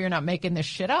then they know you're not making this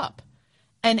shit up.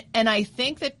 And I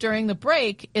think that during the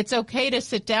break, it's okay to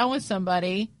sit down with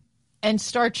somebody and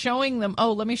start showing them,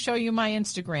 oh, let me show you my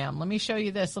Instagram. Let me show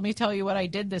you this. Let me tell you what I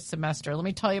did this semester. Let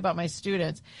me tell you about my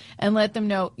students, and let them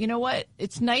know, you know what?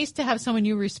 It's nice to have someone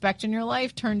you respect in your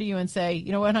life turn to you and say,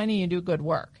 you know what, honey, you do good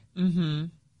work. Mm-hmm.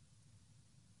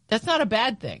 That's not a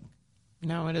bad thing.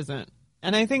 No, it isn't.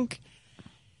 And I think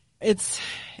it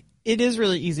is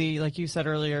really easy. Like you said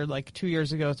earlier, like 2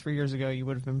 years ago, 3 years ago, you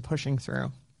would have been pushing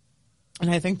through. And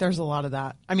I think there's a lot of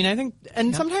that. I mean,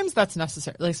 sometimes that's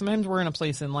necessary. Like sometimes we're in a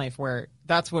place in life where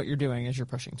that's what you're doing, is you're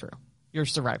pushing through. You're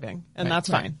surviving, and that's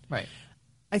fine. Right.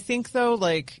 I think though,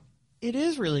 like it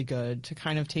is really good to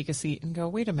kind of take a seat and go,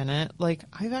 wait a minute, like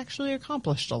I've actually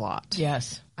accomplished a lot.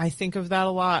 Yes. I think of that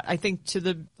a lot. I think to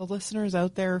the listeners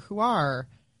out there who are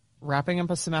wrapping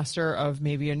up a semester of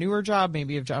maybe a newer job,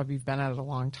 maybe a job you've been at a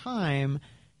long time,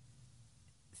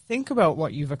 think about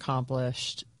what you've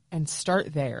accomplished and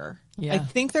start there. Yeah. I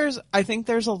think there's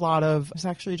a lot of, I was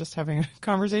actually just having a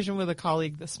conversation with a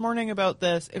colleague this morning about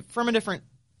this from a different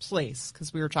place,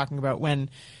 because we were talking about when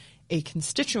a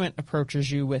constituent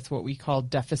approaches you with what we call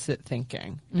deficit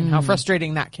thinking and how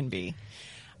frustrating that can be.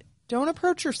 Don't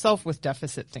approach yourself with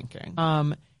deficit thinking.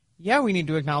 We need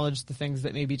to acknowledge the things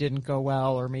that maybe didn't go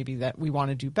well, or maybe that we want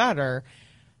to do better.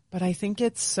 But I think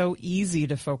it's so easy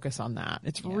to focus on that.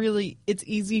 It's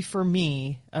easy for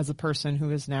me as a person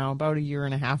who is now about 1.5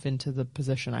 years into the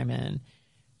position I'm in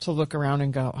to look around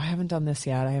and go, I haven't done this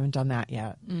yet. I haven't done that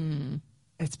yet.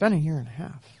 It's been 1.5 years.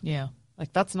 Yeah.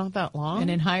 Like that's not that long.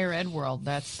 And in higher ed world,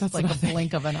 that's like nothing. A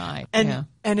blink of an eye.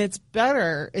 And it's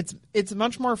better. It's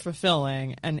much more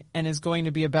fulfilling and is going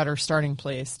to be a better starting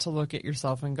place to look at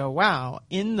yourself and go, wow,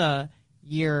 in the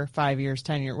year, 5 years,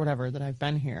 10 years, whatever that I've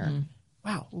been here,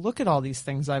 wow, look at all these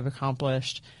things I've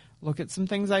accomplished. Look at some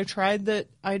things I tried that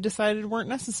I decided weren't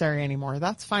necessary anymore.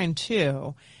 That's fine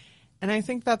too. And I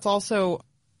think that's also,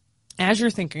 as you're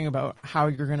thinking about how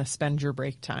you're going to spend your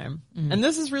break time, and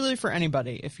this is really for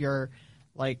anybody, if you're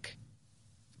like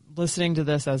listening to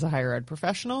this as a higher ed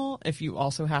professional, if you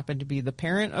also happen to be the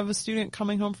parent of a student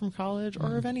coming home from college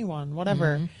or of anyone,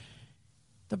 whatever,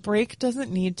 the break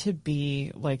doesn't need to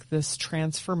be like this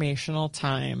transformational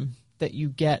time that you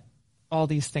get all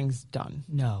these things done.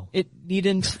 No. It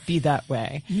needn't be that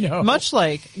way. No. Much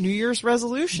like New Year's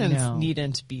resolutions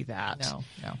needn't be that. No.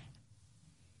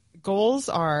 Goals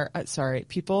are,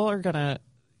 people are going to,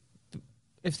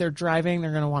 if they're driving,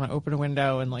 they're going to want to open a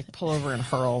window and like pull over and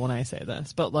hurl when I say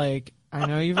this. But like, I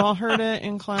know you've all heard it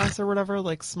in class or whatever,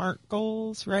 like SMART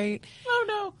goals, right? Oh,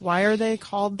 no. Why are they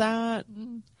called that?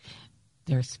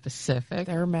 They're specific.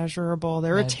 They're measurable.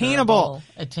 They're attainable.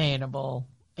 Attainable.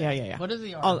 Yeah. What is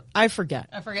the R? Oh, I forget.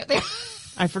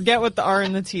 I forget what the R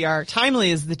and the T are.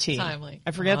 Timely is the T. Timely.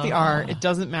 I forget the R. It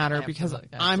doesn't matter because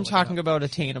I'm talking about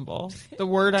attainable. The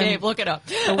word Dave, look it up.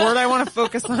 The word I want to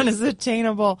focus on is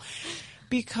attainable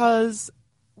because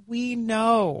we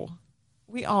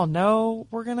all know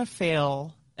we're going to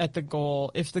fail at the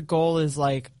goal if the goal is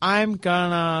like, I'm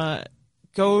going to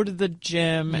go to the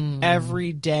gym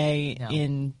every day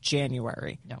in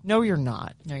January. No, you're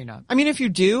not. No, you're not. I mean, if you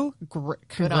do,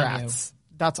 congrats.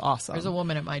 That's awesome. There's a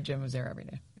woman at my gym who's there every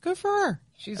day. Good for her.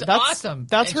 She's awesome.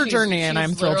 That's her journey, and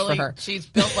I'm thrilled for her. She's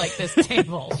built like this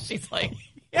table. She's like,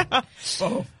 yeah.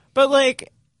 But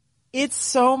like, it's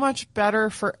so much better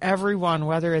for everyone,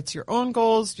 whether it's your own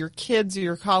goals, your kids,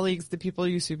 your colleagues, the people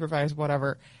you supervise,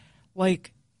 whatever.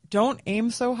 Like, don't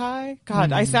aim so high.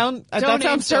 God, that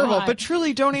sounds terrible, but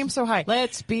truly don't aim so high.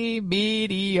 Let's be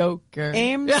mediocre.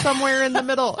 Aim somewhere in the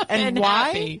middle. And why?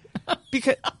 Happy.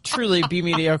 Because truly be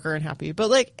mediocre and happy. But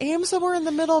like aim somewhere in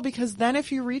the middle because then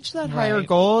if you reach that higher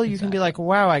goal, you can be like,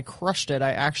 wow, I crushed it.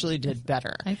 I actually did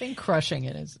better. I think crushing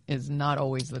it is not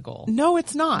always the goal. No,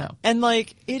 it's not. No. And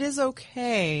like it is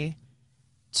okay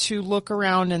to look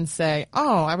around and say,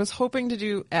 oh, I was hoping to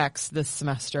do X this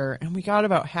semester and we got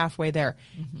about halfway there.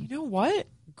 You know what?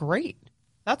 Great.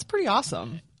 That's pretty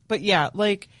awesome. But yeah,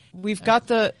 like we've got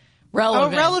the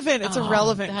relevant. Oh, relevant. It's a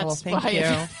relevant goal. Thank you.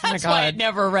 That's why it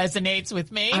never resonates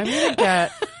with me.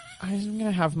 I'm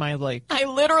gonna have my like. I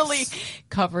literally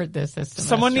covered this semester.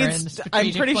 Someone needs.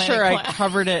 I'm pretty sure I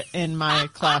covered it in my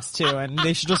class too, and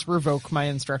they should just revoke my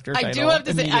instructor title. I do have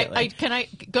to say. Can I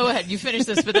go ahead? You finish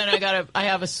this, but then I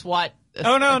have a SWOT.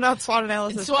 Oh no, not SWOT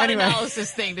analysis.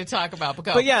 Analysis thing to talk about.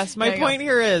 But yes, my point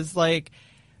here is like,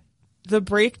 the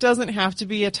break doesn't have to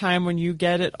be a time when you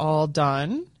get it all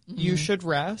done. You should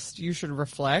rest. You should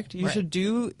reflect. You should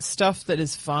do stuff that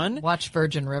is fun. Watch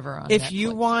Virgin River on if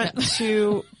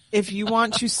Netflix. If you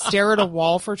want to stare at a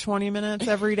wall for 20 minutes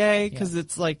every day because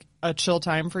it's like a chill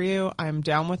time for you, I'm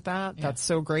down with that. Yeah. That's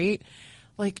so great.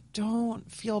 Like, don't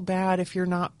feel bad if you're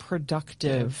not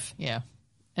productive. Yeah.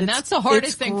 And that's the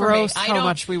hardest thing for me. How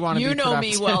much we want to be productive. You know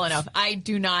me well enough. I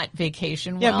do not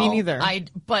vacation well. Yeah, me neither.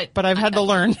 But I've had to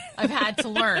learn. I've had to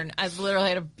learn. I've literally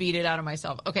had to beat it out of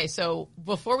myself. Okay, so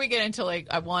before we get into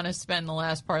I want to spend the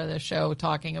last part of the show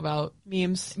talking about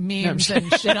memes and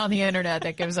shit on the internet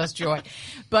that gives us joy.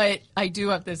 But I do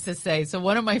have this to say. So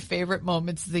one of my favorite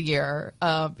moments of the year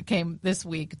came this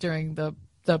week during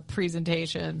the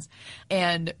presentations,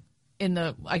 and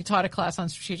I taught a class on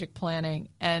strategic planning,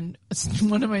 and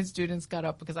one of my students got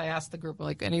up because I asked the group,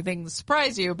 like, anything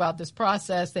surprise you about this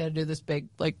process? They had to do this big,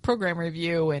 like, program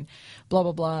review and blah,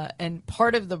 blah, blah. And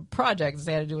part of the project is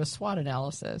they had to do a SWOT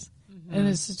analysis. Mm-hmm. And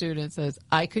this student says,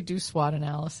 I could do SWOT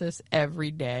analysis every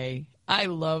day. I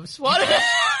love SWOT analysis.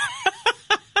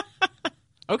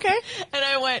 Okay. And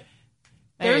I went,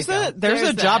 there's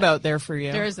a job out there for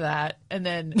you. There's that. And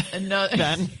then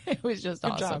another, it was just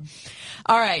awesome. Job.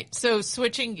 All right. So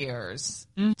switching gears.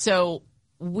 Mm-hmm. So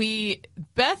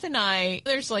Beth and I,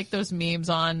 there's like those memes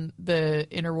on the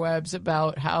interwebs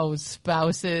about how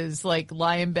spouses like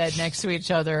lie in bed next to each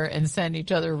other and send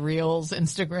each other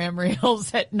Instagram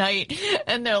reels at night.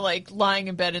 And they're like lying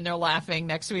in bed and they're laughing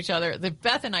next to each other.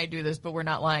 Beth and I do this, but we're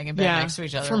not lying in bed next to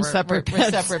each other. We're separate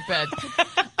beds.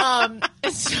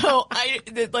 So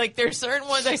there's certain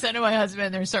ones I send to my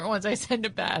husband, there's certain ones I send to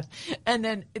Beth, and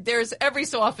then there's every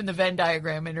so often the Venn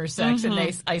diagram intersects, and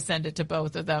I send it to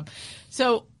both of them.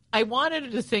 So I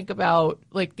wanted to think about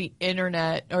like the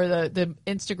internet or the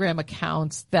Instagram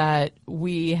accounts that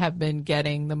we have been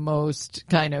getting the most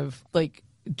kind of like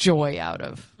joy out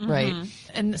of, right?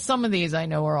 And some of these I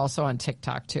know are also on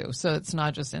TikTok too. So it's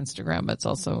not just Instagram, but it's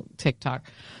also TikTok.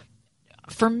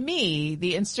 For me,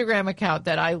 the Instagram account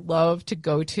that I love to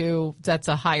go to, that's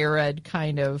a higher ed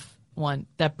kind of one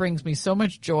that brings me so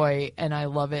much joy and I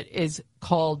love it, is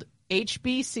called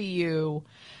HBCU.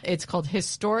 It's called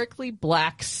Historically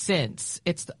Black Since.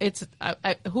 If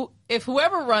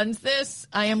whoever runs this,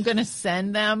 I am going to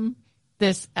send them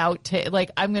this I'm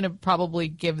going to probably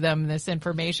give them this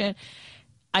information.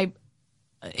 It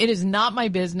is not my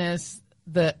business.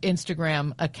 the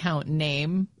Instagram account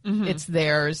name. It's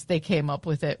theirs. They came up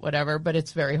with it, whatever, but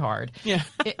it's very hard. Yeah.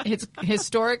 It's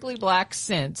historically black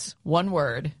since, one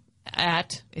word,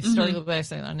 at historically black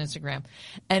since on Instagram.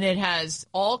 And it has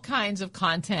all kinds of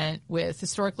content with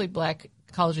historically black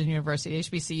college and university,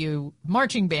 HBCU,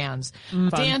 marching bands,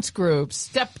 dance groups,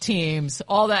 step teams,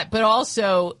 all that. But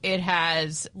also it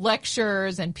has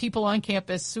lectures and people on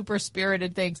campus, super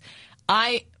spirited things.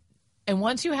 And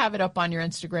once you have it up on your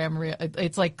Instagram,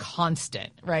 it's like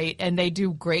constant, right? And they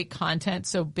do great content,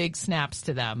 so big snaps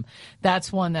to them.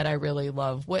 That's one that I really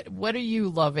love. What are you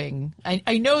loving?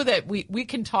 I know that we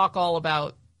can talk all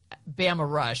about Bama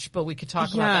Rush, but we could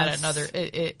talk about that another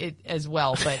as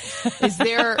well. But is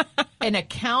there an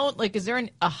account, like is there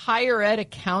a higher ed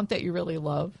account that you really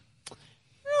love? I don't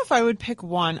know if I would pick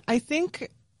one. I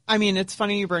mean, it's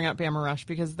funny you bring up Bama Rush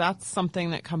because that's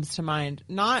something that comes to mind.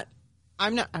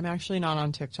 I'm actually not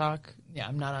on TikTok. Yeah,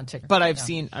 I'm not on TikTok. But I've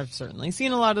certainly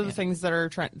seen a lot of the things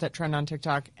that trend on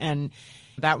TikTok, and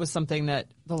that was something that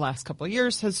the last couple of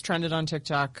years has trended on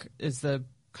TikTok, is the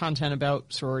content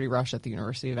about sorority rush at the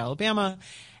University of Alabama.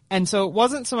 And so it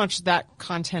wasn't so much that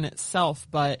content itself,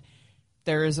 but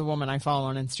there is a woman I follow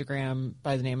on Instagram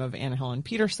by the name of Anna Helen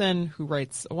Peterson, who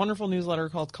writes a wonderful newsletter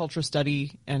called Culture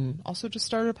Study and also just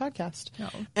started a podcast. Oh.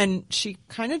 And she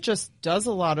kind of just does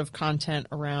a lot of content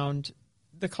around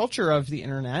the culture of the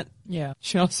internet. Yeah.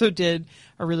 She also did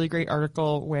a really great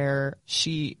article where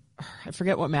I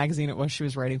forget what magazine it was she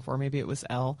was writing for. Maybe it was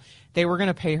Elle. They were going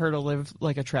to pay her to live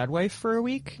like a trad wife for a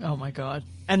week. Oh my God.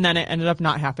 And then it ended up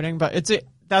not happening. But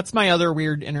that's my other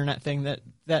weird internet thing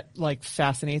that like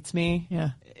fascinates me.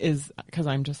 Yeah. Is because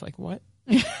I'm just like, what?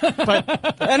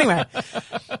 But anyway,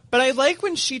 but I like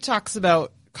when she talks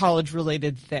about college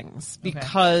related things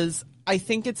because I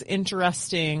think it's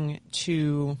interesting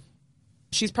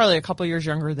she's probably a couple years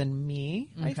younger than me,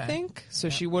 I think. So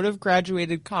she would have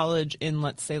graduated college in,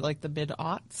 let's say, like the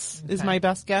mid-aughts is my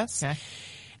best guess. Okay.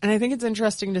 And I think it's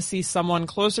interesting to see someone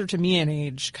closer to me in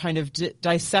age kind of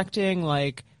dissecting,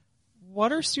 like,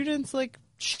 what are students, like,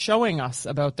 showing us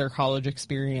about their college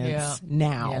experience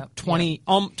now,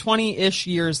 20-ish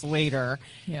years later.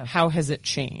 Yeah. How has it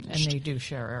changed? And they do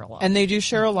share a lot. And they do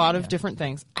share a lot of different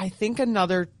things. I think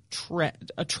another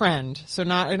trend, so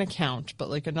not an account, but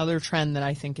like another trend that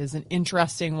I think is an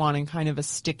interesting one and kind of a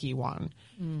sticky one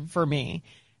for me,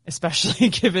 especially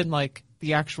given like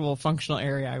the actual functional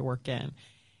area I work in,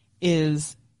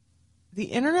 is the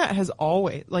internet has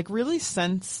always, like really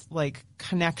since like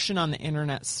connection on the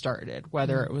internet started,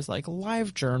 whether it was like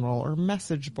LiveJournal or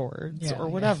message boards or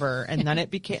whatever, and then it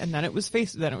was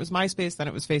then it was MySpace, then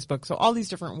it was Facebook. So all these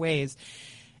different ways.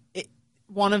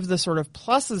 One of the sort of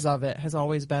pluses of it has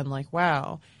always been like,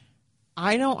 wow,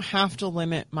 I don't have to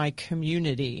limit my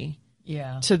community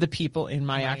to the people in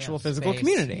my actual physical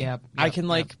community. Yep, I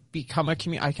can become I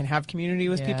can have community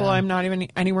with people I'm not even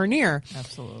anywhere near.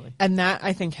 Absolutely. And that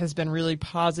I think has been really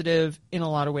positive in a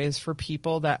lot of ways for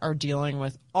people that are dealing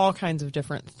with all kinds of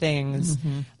different things,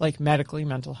 like medically,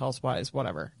 mental health wise,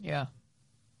 whatever. Yeah.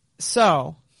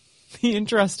 So the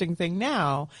interesting thing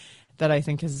now that I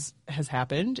think has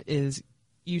happened is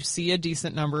you see a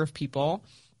decent number of people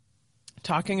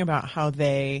talking about how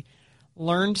they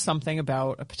learned something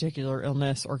about a particular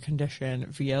illness or condition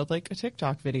via like a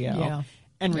TikTok video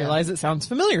and realize it sounds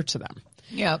familiar to them.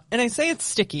 Yeah. And I say it's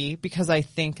sticky because I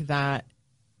think that,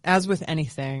 as with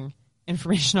anything,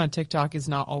 information on TikTok is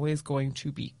not always going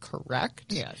to be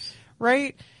correct. Yes.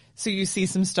 Right? So you see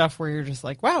some stuff where you're just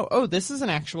like, wow, this is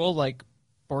an actual like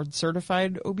board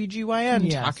certified OBGYN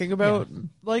talking about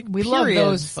like we periods. love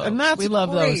those folks. And that's we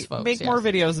love great. those folks. Make more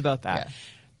videos about that. Yeah.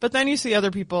 But then you see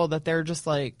other people that they're just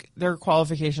like, their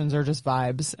qualifications are just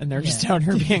vibes and they're just down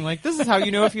here being like, this is how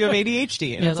you know if you have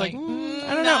ADHD. And it's like, I don't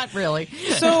know. Not really.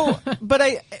 So, but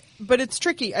it's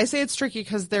tricky. I say it's tricky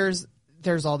because there's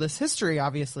all this history,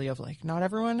 obviously, of like, not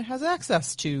everyone has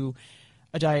access to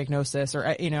a diagnosis or,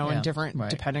 and different,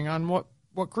 depending on what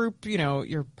group,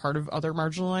 you're part of other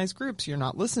marginalized groups, you're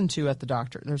not listened to at the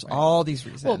doctor. There's all these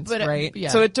reasons, right?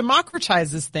 So it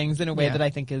democratizes things in a way that I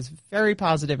think is very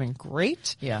positive and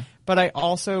great. Yeah. But I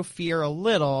also fear a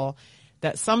little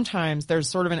that sometimes there's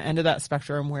sort of an end of that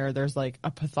spectrum where there's like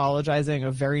a pathologizing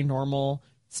of very normal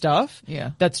stuff.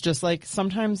 Yeah. That's just like,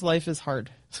 sometimes life is hard.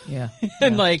 Yeah.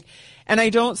 And and I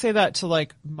don't say that to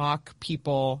like mock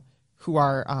people who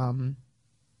are,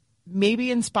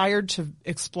 maybe inspired to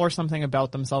explore something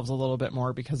about themselves a little bit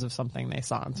more because of something they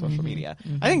saw on social media.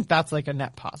 I think that's like a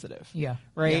net positive. Yeah.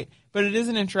 Right? Yeah. But it is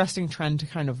an interesting trend to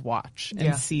kind of watch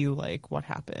and see like what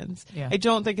happens. Yeah. I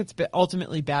don't think it's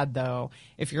ultimately bad though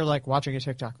if you're like watching a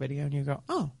TikTok video and you go,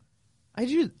 oh, I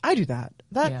do that.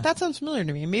 That sounds familiar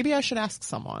to me. Maybe I should ask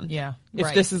someone. Yeah.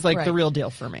 If this is like the real deal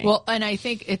for me. Well, and I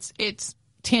think it's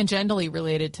tangentially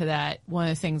related to that. One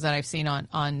of the things that I've seen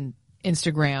on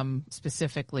Instagram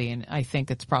specifically, and I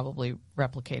think it's probably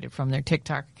replicated from their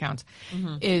TikTok accounts,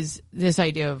 is this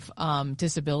idea of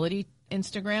disability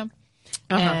Instagram.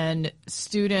 And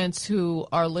students who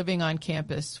are living on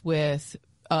campus with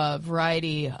a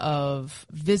variety of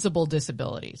visible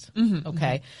disabilities.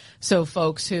 Okay. So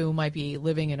folks who might be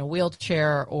living in a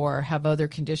wheelchair or have other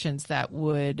conditions that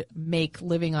would make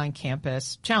living on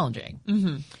campus challenging.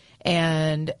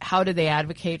 And how do they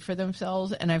advocate for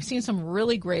themselves? And I've seen some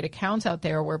really great accounts out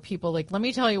there where people like, let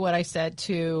me tell you what I said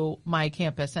to my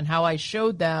campus and how I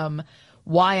showed them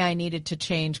why I needed to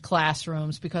change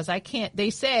classrooms because I can't,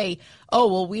 they say,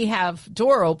 oh, well, we have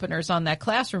door openers on that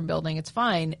classroom building. It's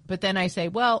fine. But then I say,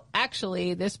 well,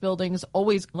 actually, this building's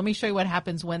always, let me show you what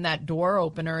happens when that door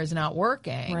opener is not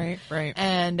working. Right.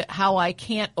 And how I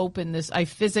can't open this. I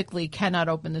physically cannot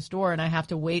open this door and I have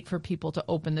to wait for people to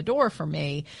open the door for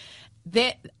me.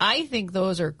 I think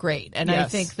those are great. And I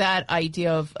think that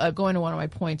idea of going to one of my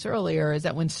points earlier is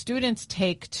that when students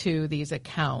take to these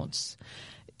accounts,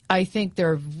 I think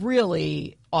they're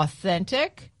really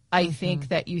authentic. I think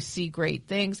that you see great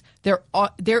things.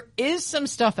 There is some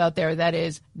stuff out there that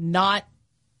is not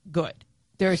good.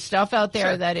 There's stuff out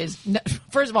there that is,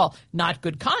 first of all, not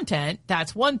good content.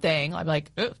 That's one thing. I'm like,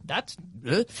 that's,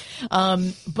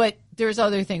 but there's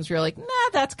other things where you're like, nah,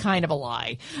 that's kind of a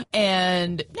lie.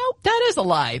 And nope, that is a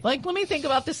lie. Like, let me think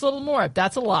about this a little more.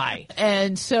 That's a lie.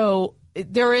 And so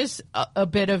there is a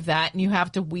bit of that, and you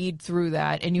have to weed through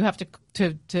that, and you have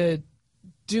to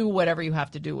do whatever you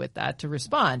have to do with that to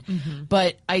respond.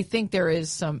 But I think there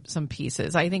is some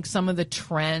pieces. I think some of the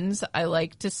trends I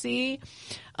like to see,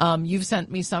 you've sent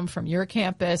me some from your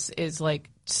campus, is like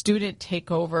student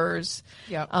takeovers.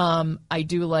 I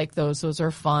do like those. Those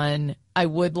are fun. I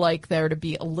would like there to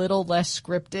be a little less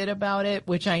scripted about it,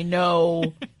 which I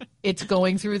know it's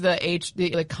going through the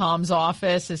comms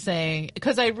office is saying,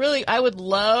 because I would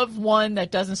love one that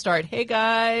doesn't start, hey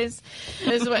guys,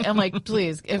 this is what, I'm like,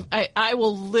 please, if I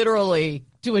will literally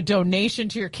do a donation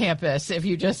to your campus if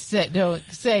you just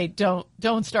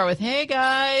don't start with, hey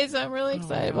guys, I'm really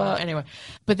excited. Well, anyway,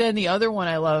 but then the other one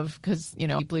I love, because,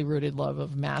 deeply rooted love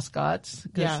of mascots,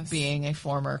 because being a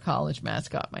former college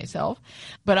mascot myself,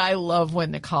 but I love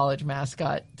when the college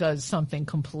mascot does something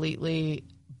completely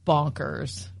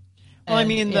bonkers. Well, I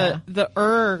mean,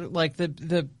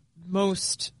 the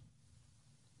most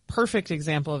perfect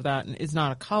example of that is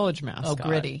not a college mascot. Oh,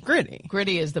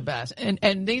 Gritty is the best.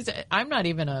 And these, I'm not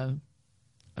a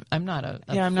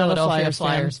Philadelphia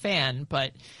Flyers fan,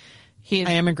 but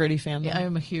I am a Gritty fan. Yeah, I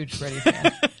am a huge Gritty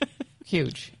fan.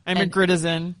 Huge. I'm a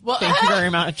Gritizen. Well, thank you very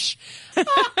much.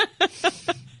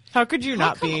 How could you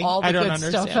not be? All the I don't good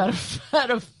understand. Stuff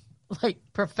out of like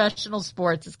professional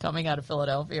sports is coming out of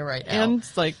Philadelphia right now.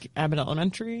 And like Abbott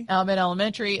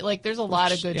Elementary. Like there's a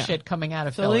lot of good shit coming out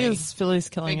of Philly. Philly's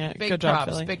killing it. Good job,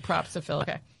 Philly. Big props to Philly.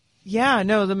 Okay. Yeah,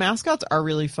 no, the mascots are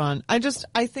really fun. I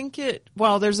think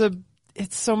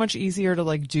it's so much easier to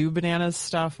like do bananas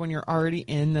stuff when you're already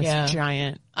in this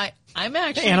giant I'm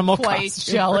actually animal quite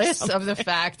jealous of the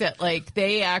fact that like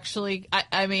they actually,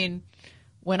 I mean,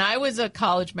 when I was a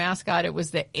college mascot, it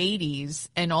was the 80s,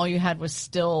 and all you had was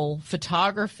still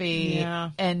photography,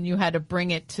 and you had to bring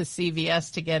it to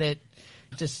CVS to get it.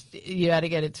 You had to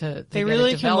get it to. They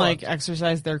really can like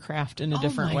exercise their craft in a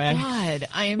different way. Oh my God,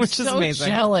 I am so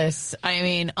jealous. I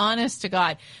mean, honest to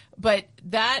God, but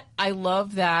I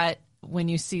love that when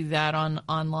you see that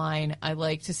online. I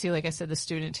like to see, like I said, the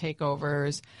student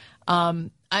takeovers.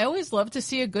 I always love to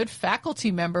see a good faculty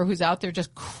member who's out there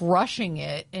just crushing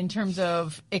it in terms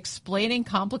of explaining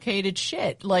complicated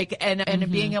shit, like, and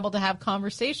being able to have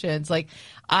conversations. Like,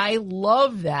 I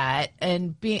love that.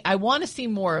 And I want to see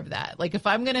more of that. Like, if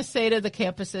I'm going to say to the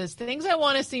campuses, things I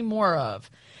want to see more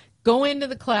of, go into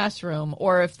the classroom,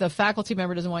 or if the faculty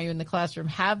member doesn't want you in the classroom,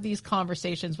 have these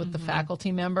conversations with the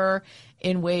faculty member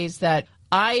in ways that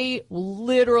I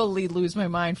literally lose my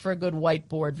mind for a good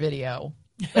whiteboard video.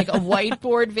 Like a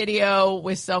whiteboard video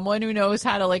with someone who knows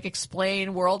how to like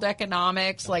explain world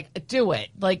economics, like do it.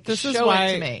 Like this show is why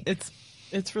it to me.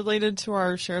 It's related to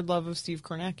our shared love of Steve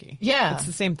Kornacki. Yeah. It's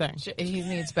the same thing. He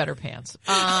needs better pants.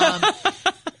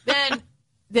 Then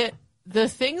the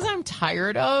things I'm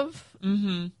tired of,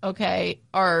 okay,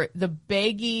 are the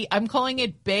baggy, I'm calling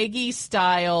it baggy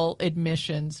style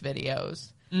admissions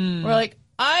videos. We're like,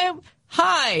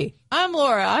 Hi, I'm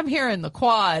Laura. I'm here in the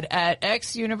quad at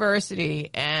X University,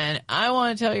 and I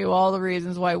want to tell you all the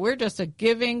reasons why we're just a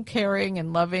giving, caring,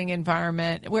 and loving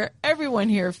environment where everyone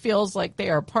here feels like they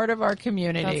are part of our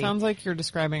community. That sounds like you're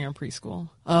describing our preschool.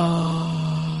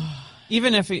 Oh.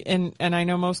 Even if, and I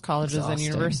know most colleges Exhausting.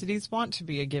 and universities want to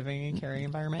be a giving and caring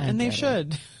environment, and they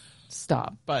should.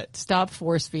 Stop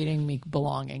force feeding me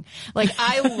belonging. Like,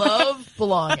 I love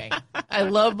belonging. I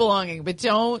love belonging, but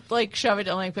don't like shove it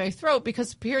down like my throat,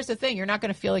 because here's the thing. You're not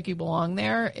going to feel like you belong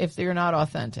there if you're not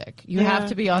authentic. You have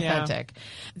to be authentic. Yeah.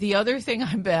 The other thing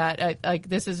I'm bad at,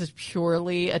 this is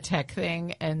purely a tech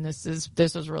thing, and this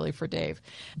is really for Dave.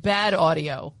 Bad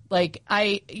audio. Like,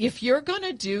 if you're going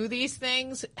to do these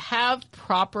things, have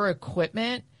proper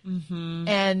equipment. Mm-hmm.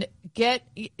 And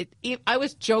I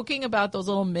was joking about those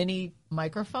little mini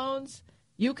microphones.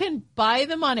 You can buy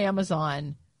them on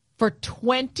Amazon for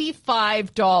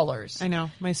 $25. I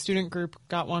know. My student group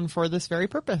got one for this very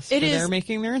purpose. They're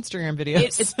making their Instagram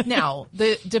videos. Now,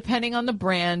 depending on the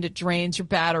brand, it drains your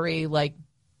battery like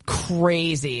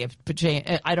crazy.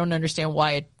 I don't understand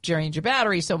why it drains your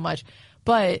battery so much.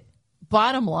 But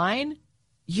bottom line,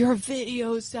 your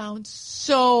videos sound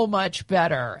so much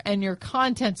better, and your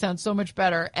content sounds so much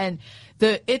better, and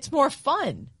it's more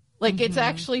fun. Like, it's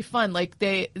actually fun. Like,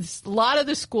 a lot of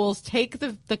the schools take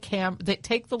they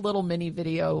take the little mini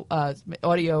video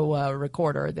audio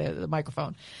recorder, the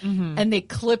microphone, and they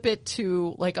clip it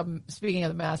to, like, speaking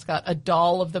of the mascot, a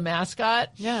doll of the mascot.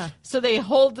 Yeah. So they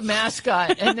hold the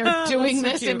mascot and they're doing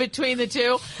this in between the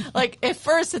two. Like, at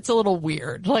first it's a little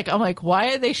weird. Like, I'm like,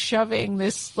 why are they shoving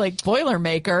this like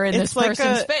Boilermaker in this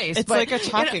person's face? It's like a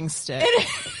talking stick.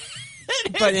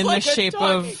 But in the shape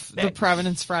of the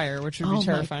Providence Friar, which would be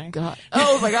terrifying.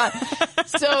 Oh my God.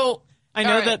 So I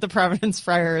know that the Providence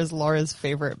Friar is Laura's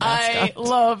favorite mascot. I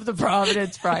love the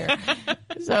Providence Friar.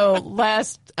 So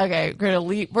we're gonna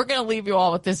leave you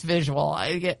all with this visual.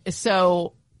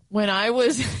 So when I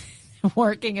was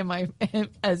working when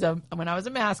I was a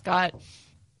mascot,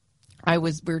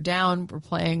 we're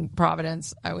playing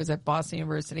Providence. I was at Boston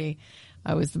University.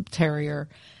 I was the terrier,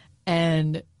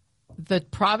 and the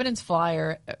Providence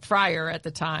Friar at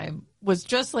the time was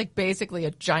just like basically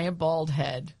a giant bald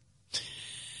head.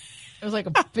 It was like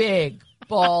a big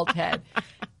bald head.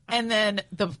 And then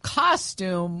the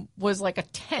costume was like a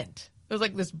tent. It was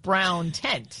like this brown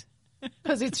tent,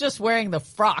 because it's just wearing the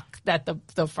frock that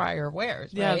the friar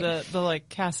wears. Right? Yeah, the like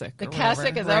cassock. The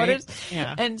cassock, is that what it is?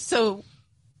 Yeah. And so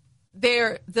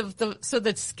so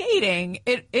the skating,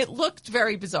 it looked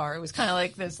very bizarre. It was kind of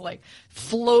like this like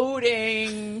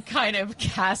floating kind of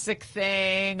cassock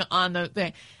thing on the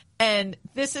thing. And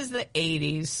this is the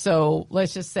 80s, so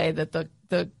let's just say that the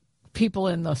people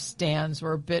in the stands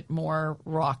were a bit more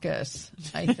raucous,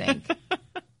 I think,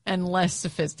 and less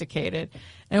sophisticated.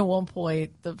 And at one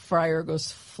point, the friar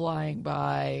goes flying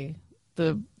by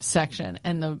the section,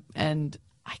 and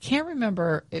I can't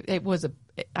remember.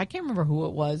 I can't remember who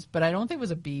it was, but I don't think it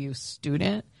was a BU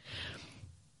student.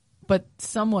 But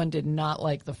someone did not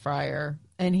like the friar,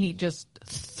 and he just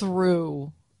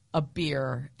threw a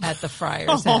beer at the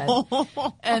friar's head.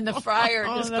 And the friar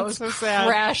just goes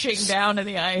crashing down to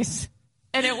the ice.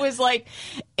 And it was like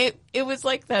it was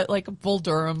like that, like a Bull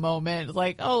Durham moment.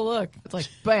 Like, oh look, it's like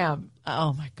bam.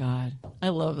 Oh my God, I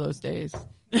love those days.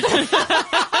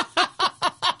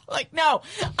 Like, no,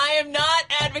 I am not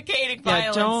advocating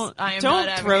violence.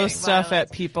 Don't throw stuff at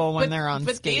people when they're on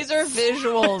skates. But these are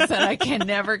visuals that I can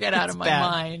never get out of my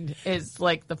mind. Is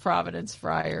like the Providence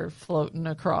Friar floating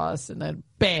across, and then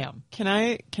bam. Can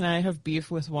I have beef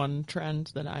with one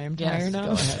trend that I am tired of?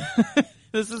 Go ahead.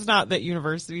 This is not that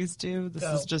universities do. This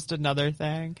is just another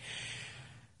thing.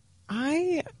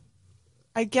 I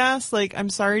guess, like, I'm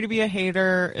sorry to be a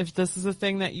hater. If this is a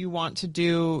thing that you want to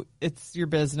do, it's your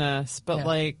business. But,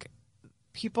 like,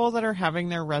 people that are having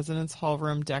their residence hall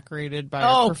room decorated by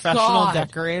a professional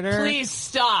decorator. Please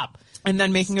stop. And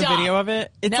then making a video of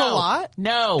it. It's a lot.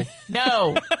 No.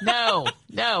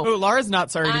 Oh, Laura's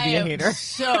not sorry to be a hater.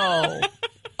 So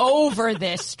over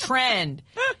this trend.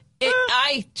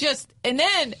 And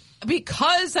then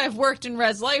because I've worked in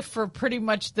res life for pretty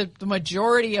much the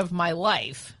majority of my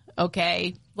life,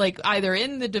 okay, like either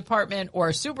in the department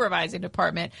or supervising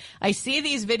department, I see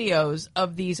these videos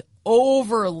of these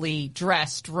overly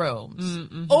dressed rooms,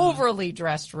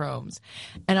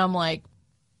 and I'm like,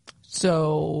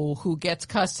 so who gets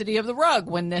custody of the rug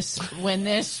when this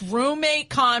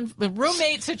roommate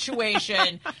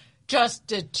situation just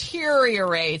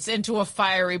deteriorates into a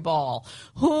fiery ball?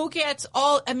 Who gets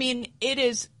all? I mean, it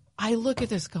is. I look at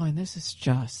this going, this is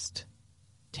just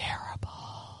terrible.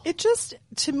 It just,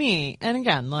 to me, and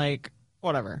again, like,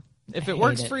 whatever. If it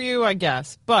works for you, I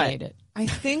guess. But I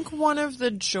think one of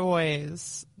the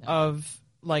joys of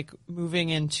like moving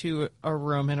into a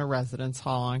room in a residence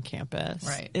hall on campus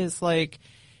is like,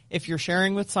 if you're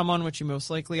sharing with someone, which you most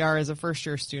likely are as a first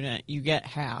year student, you get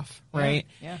half, right?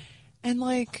 Yeah. And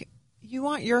like, you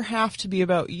want your half to be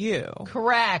about you.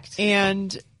 Correct.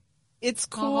 And it's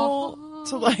cool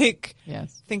to like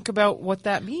think about what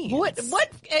that means.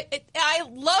 I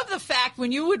love the fact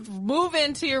when you would move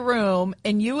into your room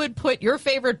and you would put your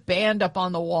favorite band up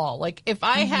on the wall. Like if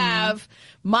I have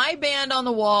my band on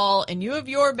the wall and you have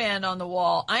your band on the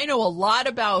wall, I know a lot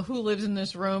about who lives in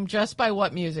this room just by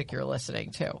what music you're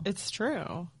listening to. It's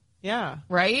true. Yeah.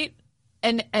 Right?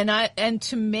 And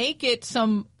to make it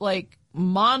some like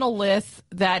monolith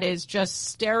that is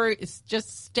just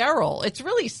sterile. It's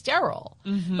really sterile.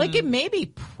 Like it may be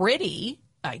pretty,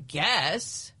 I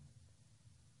guess,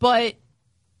 but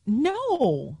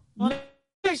no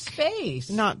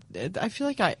space. I feel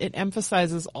like it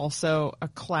emphasizes also a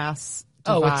class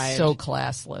divide. Oh, it's so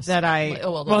classless. That's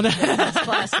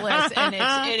classless, and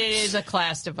it is a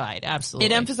class divide. Absolutely.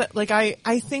 It emphasizes, like,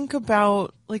 I think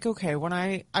about, like, okay, when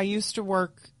I used to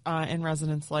work in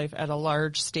residence life at a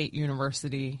large state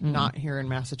university, not here in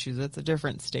Massachusetts, a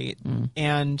different state.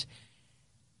 And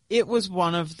it was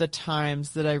one of the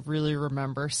times that I really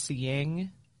remember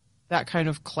seeing that kind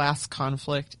of class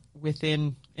conflict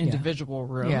within individual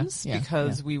rooms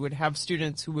because we would have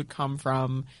students who would come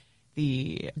from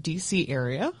the DC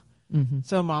area.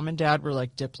 So mom and dad were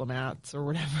like diplomats or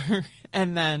whatever.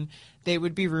 And then they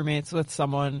would be roommates with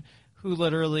someone who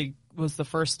literally was the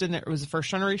first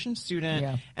generation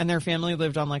student and their family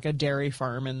lived on like a dairy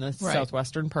farm in the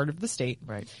southwestern part of the state.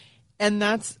 Right.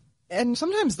 And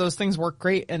sometimes those things work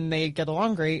great and they get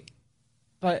along great.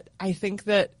 But I think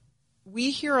that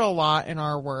we hear a lot in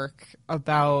our work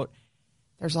about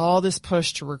there's all this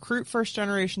push to recruit first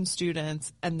generation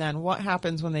students. And then what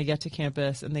happens when they get to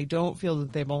campus and they don't feel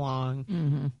that they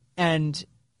belong? And,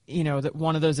 you know, that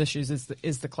one of those issues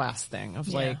is the class thing of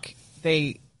like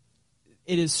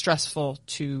it is stressful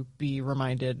to be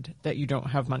reminded that you don't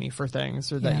have money for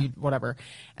things or that you whatever.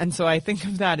 And so I think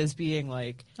of that as being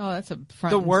like, that's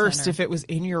the worst if it was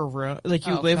in your room, like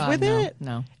you live with it.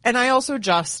 No. And I also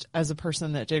just, as a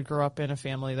person that did grow up in a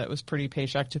family that was pretty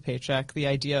paycheck to paycheck, the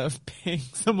idea of paying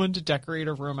someone to decorate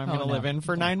a room I'm going to live in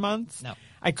for 9 months. No.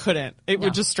 I couldn't. It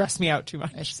would just stress me out too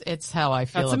much. It's how I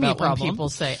feel about when people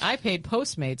say, I paid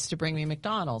Postmates to bring me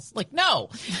McDonald's. Like,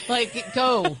 no. Like,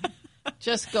 go.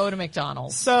 Just go to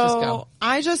McDonald's. So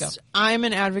I'm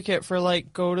an advocate for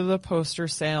like go to the poster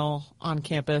sale on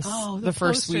campus the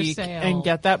first week and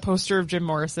get that poster of Jim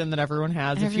Morrison that everyone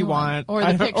has if you want. Or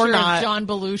the picture of John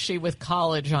Belushi with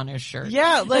college on his shirt.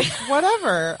 Yeah, like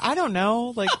whatever. I don't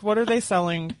know. Like what are they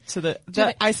selling to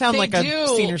the I sound like a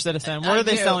senior citizen. What are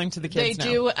they selling to the kids now?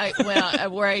 They do.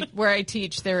 Where I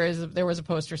teach there was a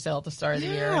poster sale at the start of the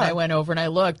year and I went over and I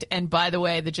looked and by the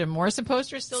way the Jim Morrison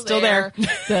poster is still there.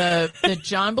 The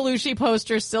John Belushi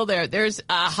poster is still there. There's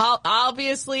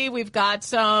obviously we've got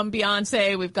some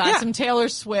Beyonce, we've got some Taylor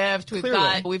Swift,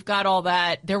 we've got all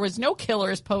that. There was no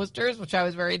Killers posters, which I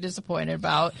was very disappointed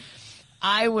about.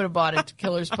 I would have bought a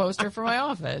Killers poster for my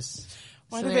office.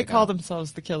 Why do they call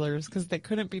themselves the Killers? Because they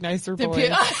couldn't be nicer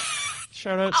boys.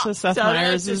 Shout out to Seth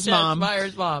Meyers' mom.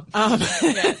 Meyers' mom.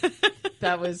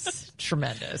 That was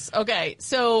tremendous. Okay,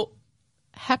 so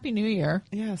Happy New Year.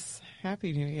 Yes.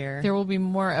 Happy New Year. There will be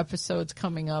more episodes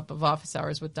coming up of Office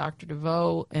Hours with Dr.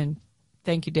 DeVoe. And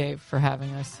thank you, Dave, for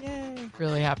having us. Yay.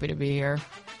 Really happy to be here.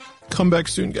 Come back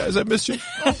soon, guys. I miss you.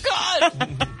 Oh, God.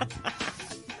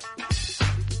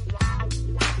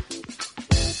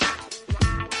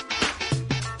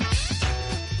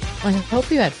 Well, I hope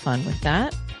you had fun with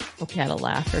that. Hope you had a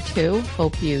laugh or two.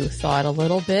 Hope you thought a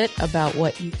little bit about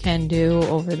what you can do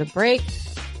over the break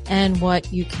and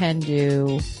what you can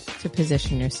do to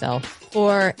position yourself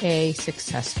for a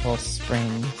successful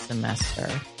spring semester.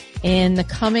 In the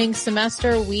coming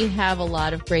semester, we have a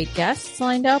lot of great guests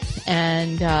lined up,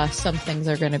 and some things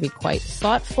are going to be quite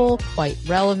thoughtful, quite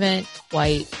relevant,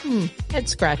 quite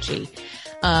head-scratchy.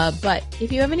 But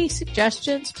if you have any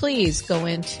suggestions, please go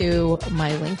into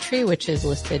my Linktree, which is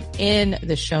listed in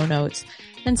the show notes,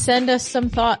 and send us some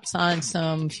thoughts on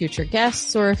some future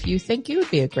guests or if you think you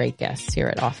would be a great guest here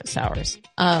at Office Hours.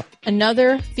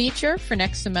 Another feature for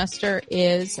next semester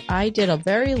is I did a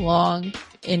very long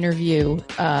interview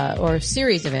or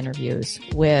series of interviews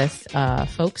with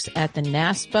folks at the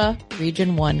NASPA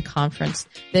Region 1 conference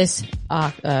this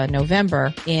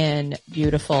November in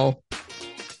beautiful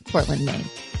Portland, Maine.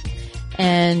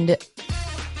 And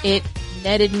it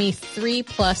netted me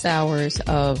 3+ hours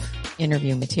of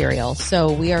interview material.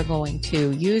 So we are going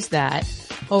to use that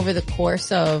over the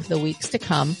course of the weeks to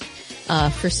come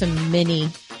for some mini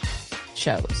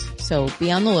shows. So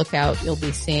be on the lookout. You'll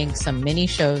be seeing some mini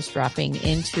shows dropping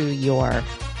into your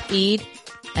feed,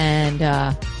 and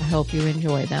I hope you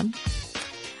enjoy them.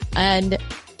 And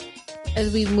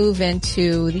as we move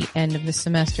into the end of the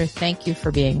semester, thank you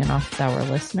for being an office hour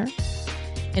listener.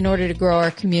 In order to grow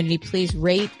our community, please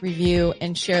rate, review,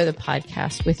 and share the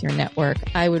podcast with your network.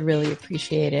 I would really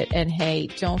appreciate it. And hey,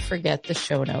 don't forget the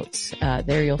show notes.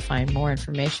 There you'll find more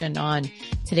information on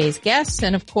today's guests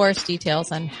and, of course,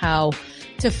 details on how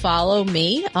to follow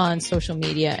me on social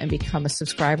media and become a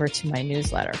subscriber to my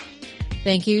newsletter.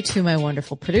 Thank you to my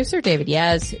wonderful producer, David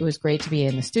Yaz. It was great to be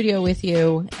in the studio with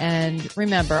you. And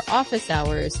remember, Office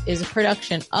Hours is a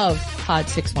production of Pod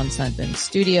 617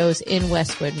 Studios in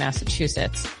Westwood,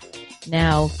 Massachusetts.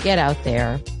 Now get out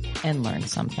there and learn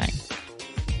something.